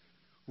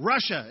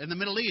 Russia in the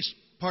Middle East,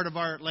 part of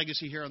our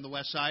legacy here on the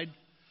West Side.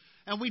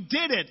 And we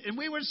did it, and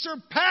we would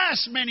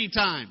surpass many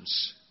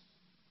times.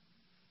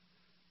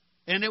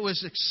 And it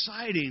was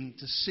exciting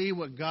to see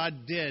what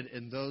God did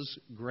in those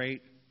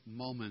great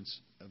moments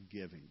of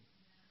giving.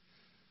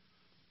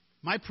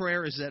 My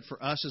prayer is that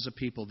for us as a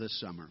people this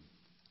summer,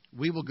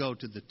 we will go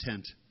to the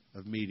tent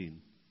of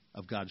meeting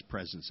of God's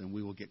presence, and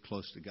we will get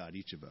close to God,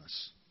 each of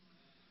us.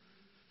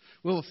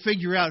 We will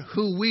figure out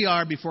who we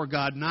are before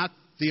God, not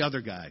the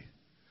other guy.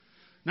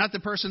 Not the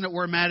person that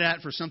we're mad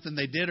at for something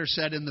they did or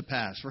said in the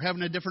past, for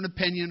having a different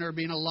opinion or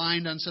being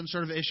aligned on some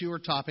sort of issue or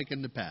topic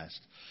in the past.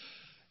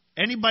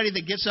 Anybody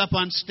that gets up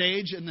on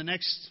stage in the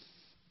next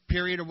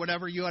period or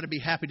whatever, you ought to be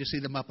happy to see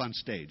them up on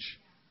stage.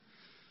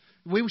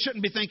 We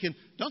shouldn't be thinking,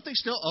 don't they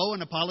still owe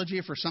an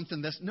apology for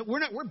something that's... No,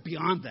 we're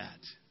beyond that.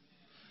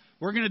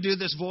 We're going to do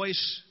this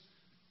voice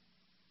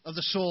of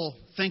the soul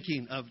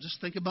thinking of, just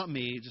think about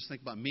me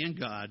and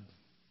God.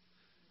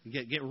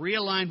 Get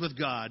realigned with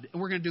God,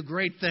 and we're going to do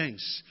great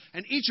things.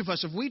 And each of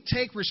us, if we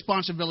take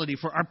responsibility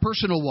for our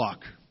personal walk,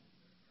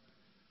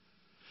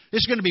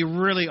 it's going to be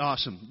really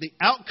awesome. The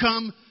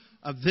outcome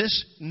of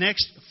this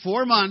next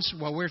 4 months,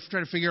 while we're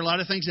trying to figure a lot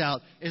of things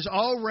out, is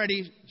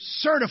already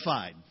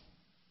certified.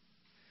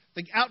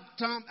 The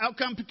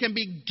outcome can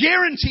be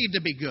guaranteed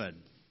to be good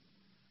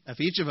if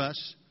each of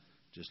us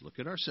just look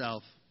at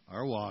ourselves,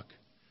 our walk,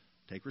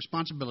 take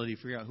responsibility,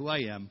 figure out who I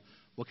am,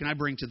 what can I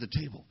bring to the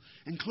table,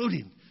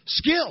 including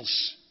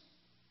skills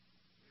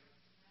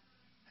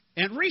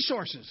and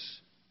resources.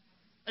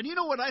 And you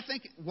know what I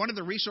think one of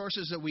the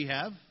resources that we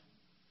have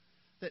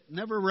that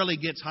never really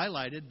gets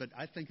highlighted, but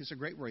I think is a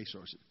great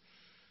resource,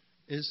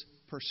 is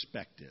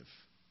perspective.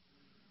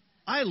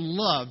 I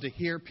love to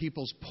hear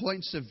people's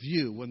points of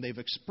view when they've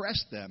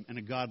expressed them in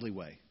a godly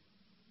way.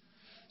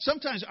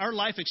 Sometimes our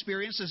life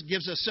experiences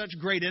gives us such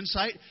great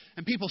insight,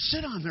 and people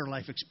sit on their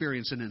life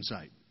experience and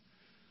insight.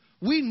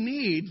 We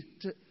need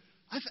to,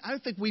 I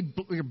think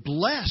we're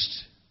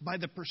blessed by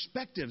the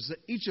perspectives that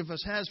each of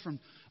us has from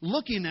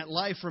looking at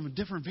life from a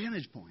different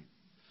vantage point.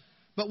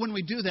 But when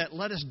we do that,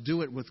 let us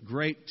do it with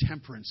great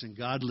temperance and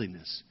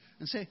godliness.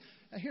 And say,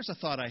 here's a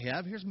thought I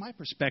have. Here's my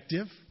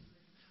perspective.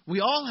 We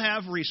all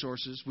have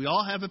resources. We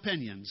all have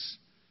opinions.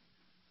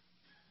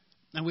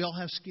 And we all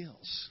have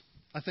skills.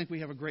 I think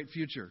we have a great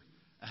future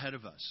ahead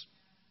of us.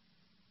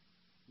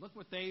 Look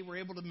what they were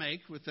able to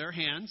make with their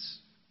hands.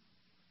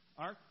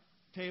 Ark,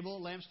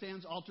 table,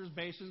 lampstands, altars,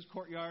 basins,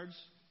 courtyards,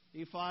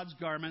 ephods,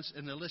 garments,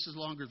 and the list is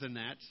longer than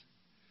that.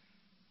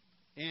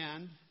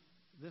 And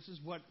this is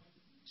what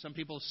some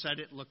people said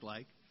it looked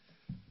like.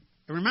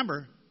 And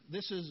remember,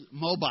 this is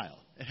mobile.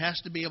 It has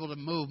to be able to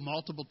move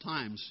multiple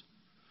times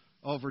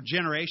over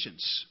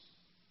generations.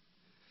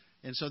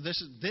 And so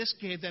this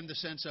gave them the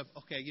sense of,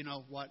 okay, you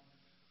know what?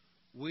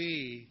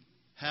 We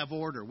have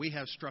order. We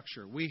have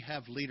structure. We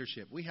have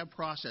leadership. We have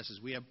processes.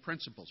 We have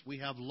principles. We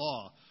have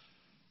law.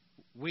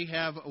 We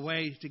have a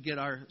way to get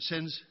our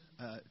sins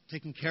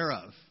taken care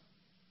of.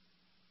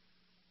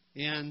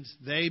 And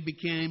they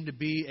became to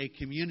be a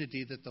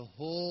community that the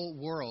whole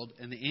world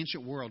and the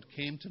ancient world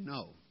came to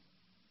know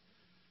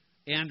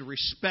and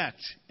respect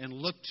and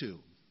look to.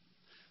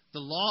 The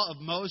law of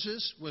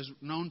Moses was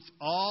known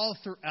all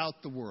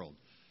throughout the world.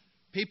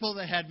 People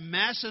that had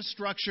massive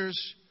structures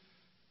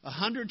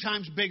 100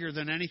 times bigger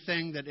than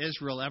anything that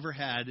Israel ever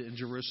had in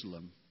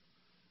Jerusalem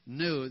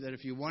knew that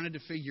if you wanted to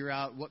figure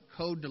out what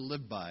code to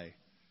live by,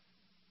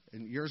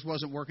 and yours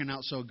wasn't working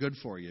out so good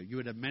for you, you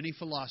would have many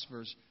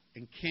philosophers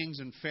and kings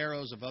and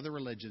pharaohs of other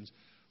religions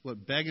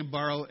would beg and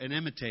borrow and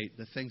imitate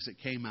the things that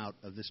came out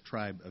of this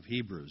tribe of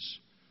Hebrews.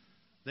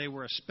 They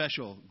were a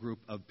special group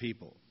of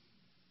people.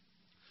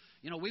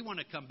 You know, we want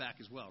to come back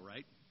as well,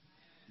 right?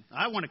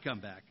 I want to come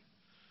back.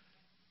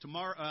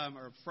 Tomorrow,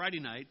 or Friday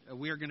night,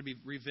 we are going to be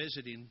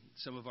revisiting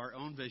some of our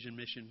own vision,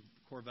 mission,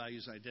 core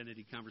values,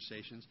 identity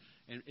conversations.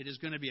 And it is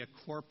going to be a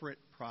corporate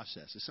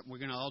process. It's something we're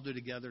going to all do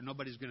together.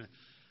 Nobody's going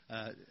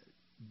to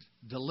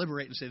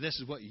deliberate and say, this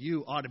is what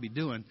you ought to be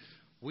doing.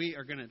 We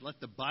are going to let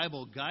the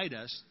Bible guide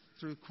us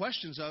through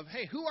questions of,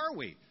 hey, who are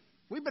we?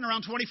 We've been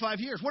around 25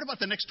 years. What about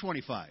the next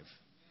 25?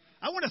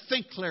 I want to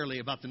think clearly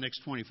about the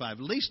next 25.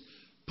 At least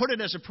put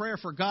it as a prayer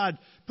for God.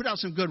 Put out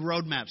some good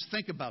roadmaps.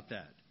 Think about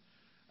that.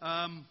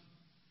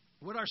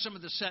 What are some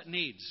of the set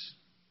needs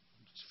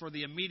for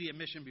the immediate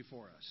mission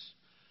before us?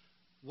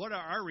 what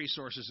are our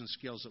resources and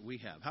skills that we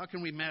have? How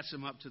can we match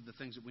them up to the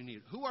things that we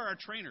need? Who are our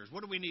trainers?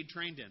 What do we need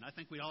trained in? I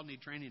think we all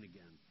need training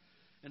again.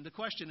 And the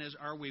question is,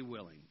 are we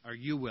willing? Are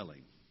you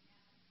willing?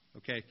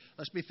 Okay,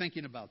 let's be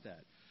thinking about that.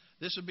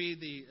 This will be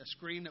the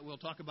screen that we'll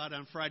talk about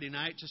on Friday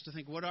night, just to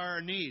think, what are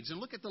our needs? And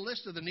look at the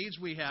list of the needs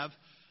we have,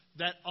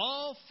 that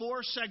all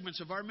 4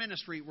 segments of our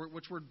ministry,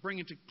 which we're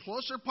bringing to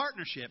closer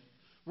partnership,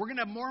 we're going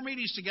to have more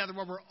meetings together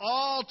where we're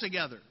all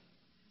together.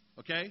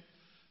 Okay?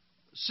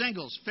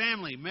 Singles,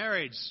 family,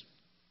 marrieds,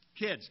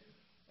 kids.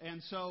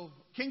 And so,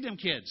 kingdom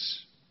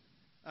kids,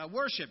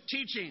 worship,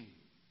 teaching,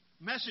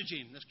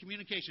 messaging, this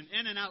communication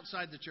in and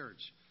outside the church.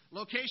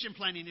 Location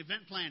planning,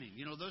 event planning.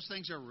 You know, those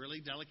things are really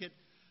delicate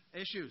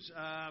issues.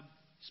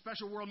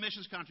 Special world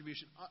missions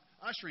contribution.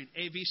 Ushering,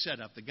 AV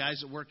setup. The guys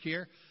that work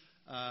here,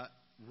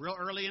 real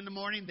early in the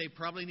morning, they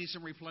probably need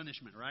some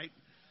replenishment, right?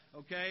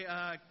 Okay.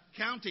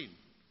 Counting.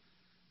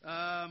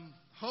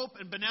 Hope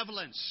and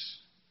benevolence.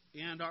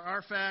 And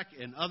our RFAC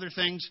and other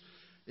things,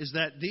 is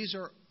that these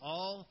are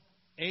all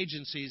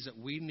agencies that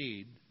we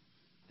need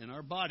in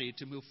our body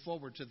to move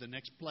forward to the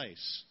next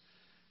place.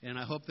 And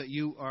I hope that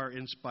you are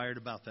inspired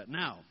about that.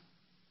 Now,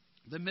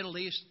 the Middle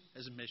East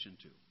is a mission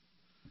too.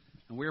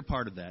 And we're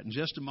part of that. In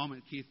just a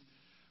moment, Keith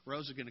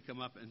Rose is going to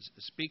come up and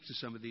speak to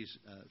some of these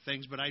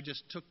things. But I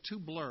just took 2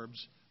 blurbs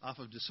off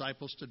of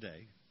Disciples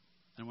Today.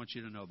 And I want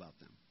you to know about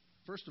them.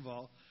 First of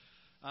all,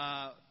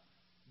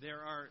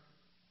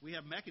 we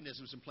have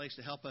mechanisms in place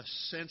to help us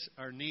sense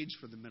our needs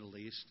for the Middle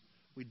East.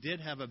 We did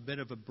have a bit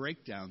of a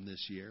breakdown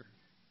this year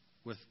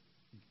with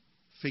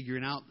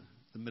figuring out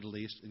the Middle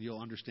East, and you'll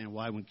understand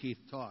why when Keith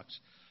talks.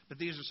 But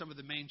these are some of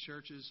the main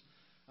churches: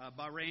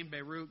 Bahrain,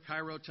 Beirut,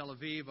 Cairo, Tel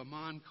Aviv,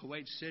 Amman,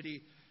 Kuwait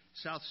City,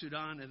 South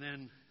Sudan, and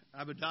then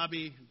Abu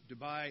Dhabi,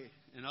 Dubai,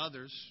 and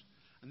others.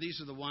 And these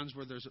are the ones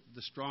where there's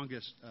the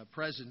strongest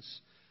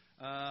presence.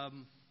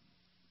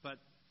 But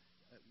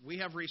we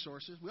have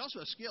resources. We also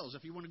have skills.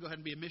 If you want to go ahead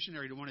and be a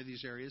missionary to one of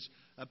these areas,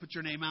 put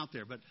your name out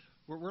there. But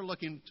we're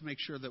looking to make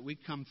sure that we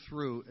come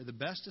through the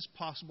best as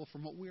possible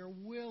from what we are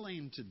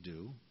willing to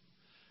do,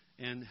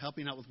 and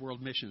helping out with world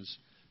missions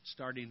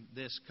starting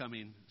this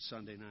coming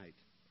Sunday night,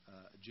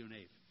 June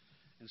 8th.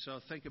 And so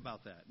think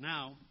about that.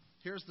 Now,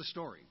 here's the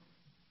story.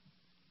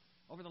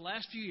 Over the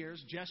last few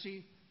years,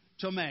 Jessie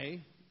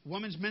Tomei,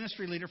 women's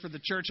ministry leader for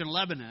the church in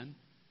Lebanon,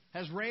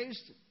 has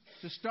raised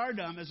to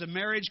stardom as a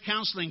marriage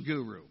counseling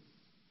guru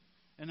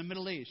in the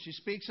Middle East. She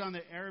speaks on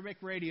the Arabic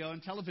radio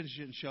and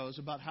television shows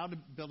about how to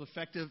build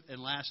effective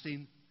and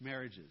lasting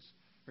marriages.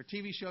 Her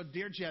TV show,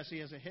 Dear Jessie,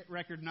 has a hit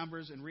record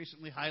numbers and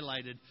recently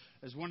highlighted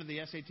as one of the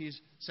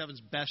SAT's 7's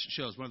best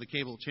shows, one of the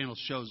cable channel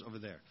shows over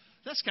there.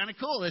 That's kind of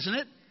cool, isn't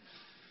it?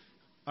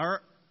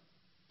 Our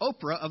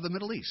Oprah of the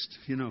Middle East,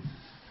 you know.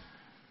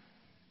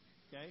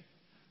 Okay.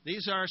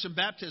 These are some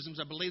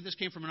baptisms. I believe this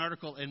came from an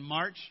article in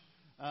March.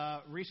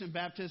 Recent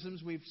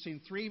baptisms. We've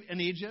seen 3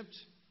 in Egypt,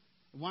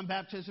 1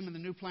 baptism in the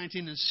new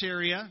planting in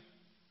Syria,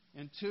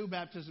 and 2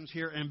 baptisms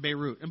here in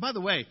Beirut. And by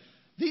the way,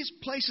 these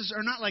places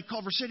are not like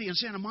Culver City and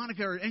Santa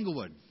Monica or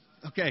Inglewood.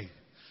 Okay.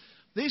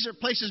 These are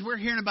places we're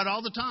hearing about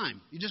all the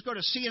time. You just go to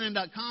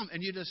CNN.com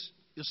and you'll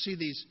see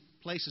these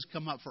places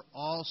come up for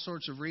all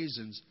sorts of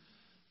reasons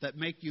that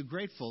make you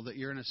grateful that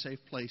you're in a safe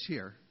place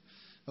here.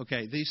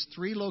 Okay, these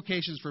 3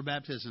 locations for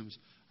baptisms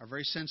are a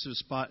very sensitive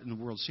spot in the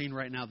world scene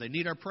right now. They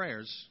need our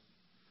prayers,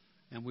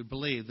 and we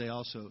believe they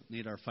also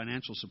need our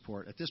financial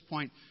support. At this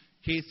point,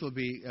 Keith will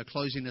be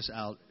closing this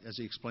out as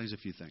he explains a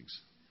few things.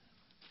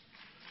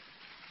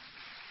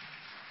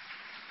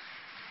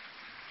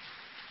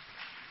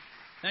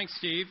 Thanks,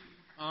 Steve.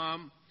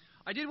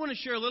 I did want to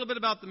share a little bit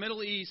about the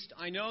Middle East.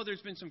 I know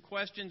there's been some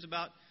questions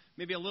about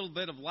maybe a little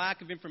bit of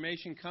lack of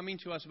information coming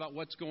to us about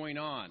what's going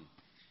on.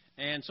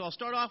 And so I'll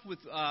start off with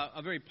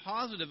a very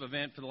positive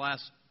event for the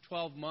last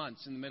 12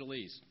 months in the Middle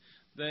East.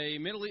 The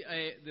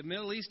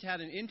Middle East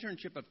had an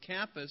internship of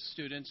campus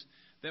students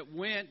that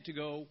went to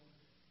go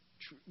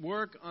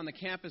work on the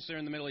campus there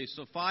in the Middle East.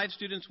 So 5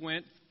 students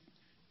went,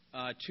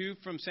 2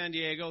 from San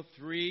Diego,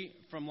 3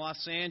 from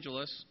Los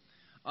Angeles.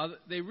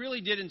 They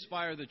really did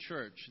inspire the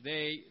church.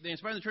 They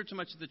inspired the church so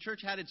much that the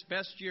church had its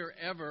best year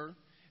ever.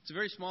 It's a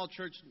very small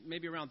church,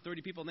 maybe around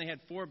 30 people, and they had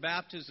 4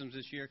 baptisms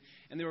this year.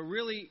 And they were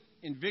really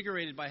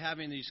invigorated by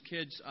having these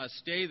kids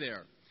stay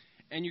there.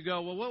 And you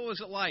go, well, what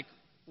was it like?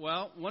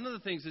 Well, one of the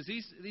things is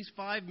these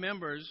 5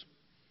 members,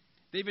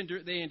 they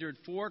endured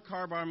 4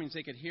 car bombings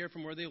they could hear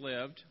from where they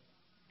lived.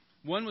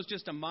 One was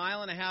just a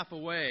mile and a half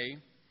away,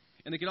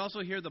 and they could also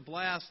hear the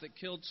blast that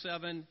killed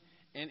 7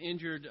 and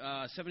injured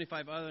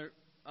 75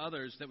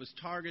 others that was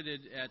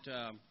targeted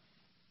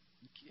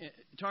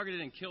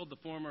and killed the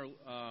former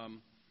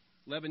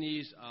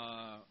Lebanese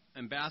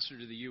ambassador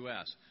to the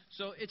U.S.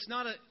 So it's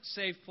not a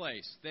safe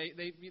place.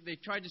 They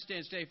tried to stay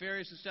in safe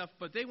areas and stuff,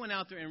 but they went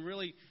out there and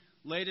really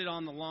laid it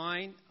on the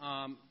line.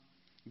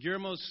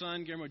 Guillermo's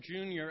son, Guillermo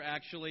Jr.,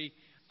 actually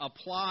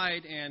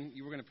applied, and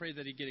you were going to pray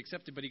that he'd get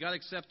accepted, but he got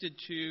accepted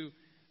to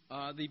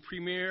the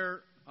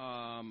premier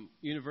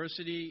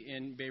university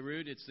in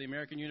Beirut. It's the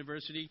American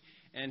University,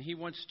 and he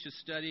wants to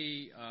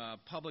study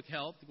public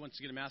health. He wants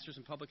to get a master's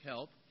in public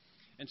health.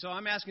 And so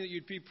I'm asking that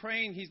you'd be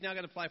praying. He's now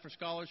got to apply for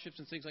scholarships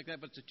and things like that,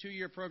 but it's a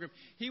 2-year program.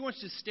 He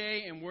wants to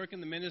stay and work in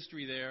the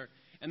ministry there,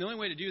 and the only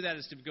way to do that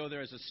is to go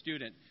there as a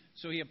student.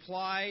 So he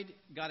applied,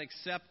 got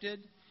accepted,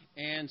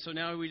 and so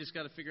now we just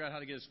got to figure out how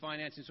to get his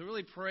financing. So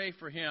really pray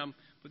for him.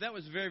 But that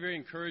was very, very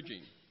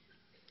encouraging.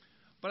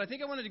 But I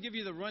think I wanted to give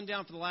you the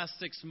rundown for the last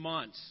 6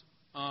 months.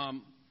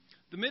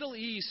 The Middle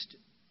East,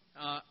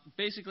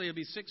 basically it'll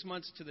be 6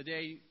 months to the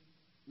day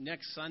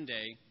next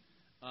Sunday,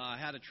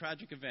 had a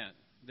tragic event.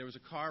 There was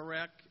a car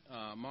wreck.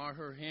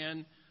 Maher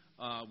Hen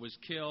was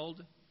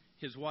killed.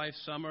 His wife,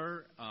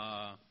 Summer,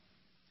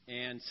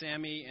 and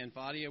Sammy and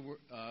Fadia,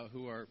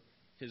 who are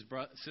his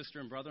sister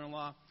and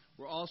brother-in-law,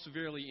 were all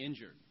severely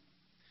injured.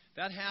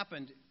 That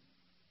happened.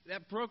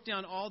 That broke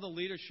down all the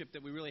leadership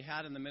that we really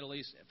had in the Middle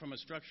East from a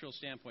structural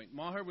standpoint.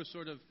 Maher was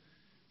sort of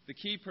the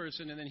key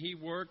person, and then he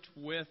worked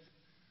with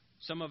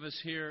some of us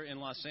here in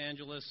Los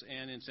Angeles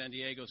and in San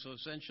Diego. So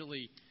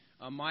essentially,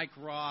 Mike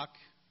Rock,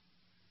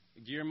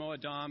 Guillermo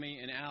Adami,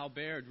 and Al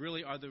Baird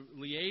really are the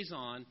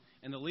liaison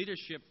and the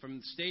leadership from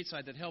the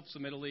stateside that helps the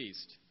Middle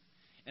East.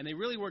 And they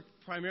really worked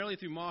primarily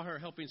through Maher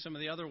helping some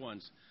of the other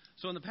ones.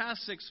 So in the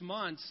past 6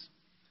 months,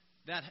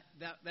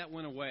 that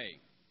went away.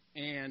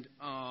 And,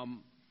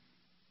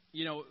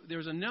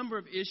 there's a number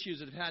of issues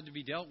that have had to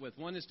be dealt with.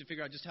 One is to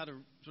figure out just how to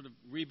sort of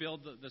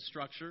rebuild the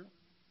structure,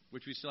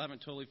 which we still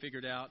haven't totally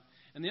figured out.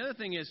 And the other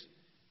thing is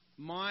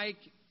Mike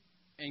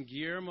and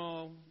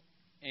Guillermo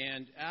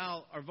and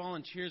Al are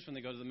volunteers when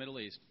they go to the Middle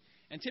East.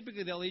 And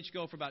typically they'll each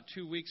go for about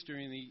 2 weeks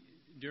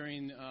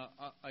during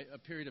a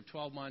period of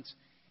 12 months,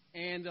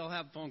 and they'll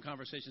have phone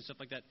conversations, stuff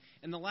like that.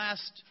 In the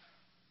last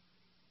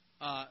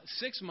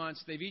 6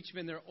 months, they've each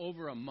been there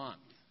over a month.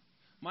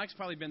 Mike's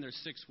probably been there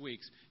 6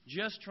 weeks,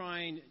 just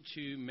trying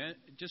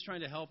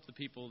to help the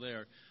people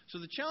there. So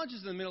the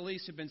challenges in the Middle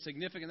East have been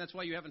significant. That's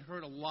why you haven't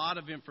heard a lot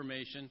of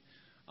information.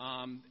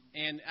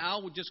 And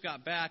Al just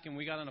got back, and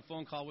we got on a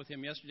phone call with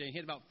him yesterday. He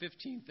had about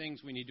 15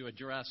 things we need to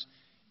address.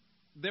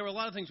 There were a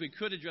lot of things we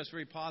could address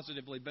very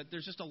positively, but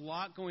there's just a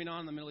lot going on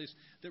in the Middle East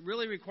that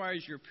really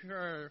requires your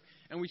prayer.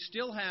 And we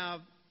still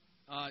have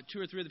 2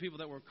 or 3 of the people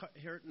that were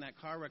hurt in that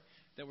car wreck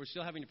that we're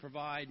still having to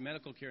provide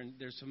medical care, and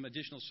there's some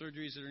additional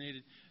surgeries that are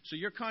needed. So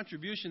your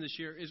contribution this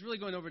year is really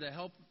going over to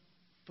help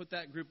put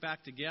that group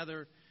back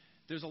together.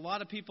 There's a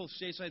lot of people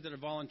stateside that are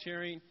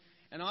volunteering.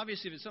 And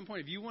obviously, if at some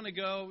point, if you want to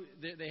go,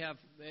 they have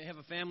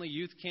a family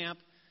youth camp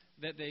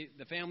that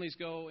the families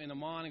go in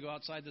Amman and go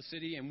outside the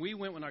city. And we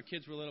went when our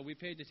kids were little. We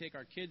paid to take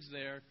our kids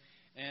there,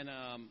 and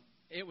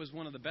it was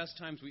one of the best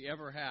times we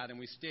ever had. And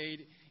we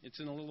stayed. It's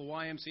in a little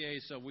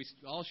YMCA, so we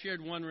all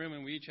shared one room,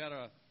 and we each had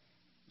a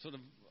sort of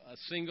a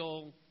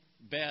single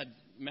bed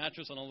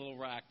mattress on a little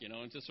rack,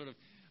 and just sort of.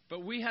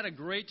 But we had a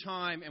great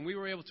time, and we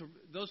were able to.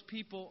 The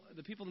people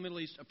in the Middle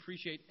East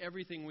appreciate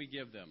everything we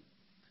give them.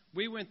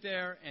 We went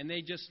there, and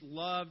they just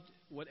loved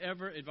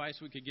whatever advice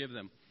we could give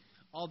them.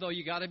 Although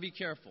you got to be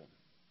careful,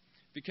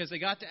 because they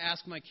got to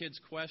ask my kids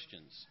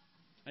questions.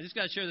 I just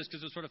got to share this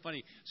because it's sort of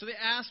funny. So they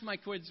asked my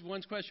kids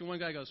one question. One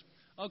guy goes,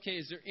 "Okay,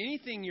 is there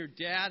anything your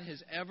dad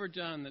has ever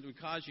done that would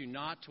cause you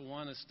not to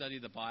want to study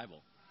the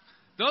Bible?"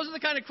 Those are the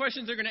kind of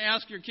questions they're going to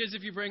ask your kids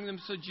if you bring them.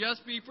 So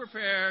just be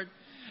prepared,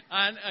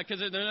 because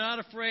they're not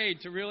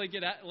afraid to really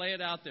lay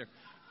it out there.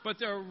 But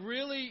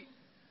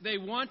they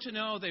want to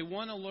know, they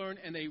want to learn,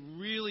 and they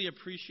really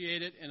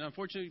appreciate it. And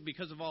unfortunately,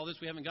 because of all this,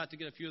 we haven't got to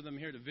get a few of them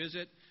here to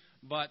visit.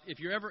 But if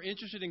you're ever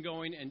interested in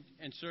going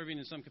and serving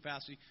in some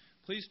capacity,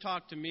 please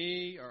talk to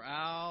me or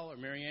Al or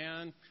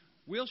Marianne.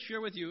 We'll share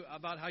with you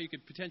about how you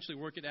could potentially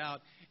work it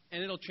out,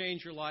 and it'll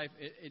change your life.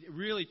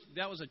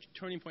 That was a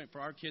turning point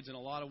for our kids in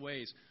a lot of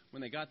ways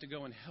when they got to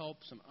go and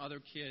help some other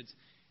kids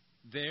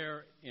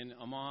there in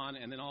Amman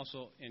and then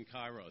also in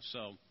Cairo.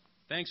 So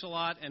thanks a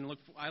lot, and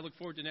I look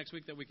forward to next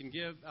week that we can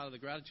give out of the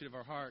gratitude of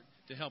our heart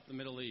to help the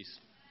Middle East.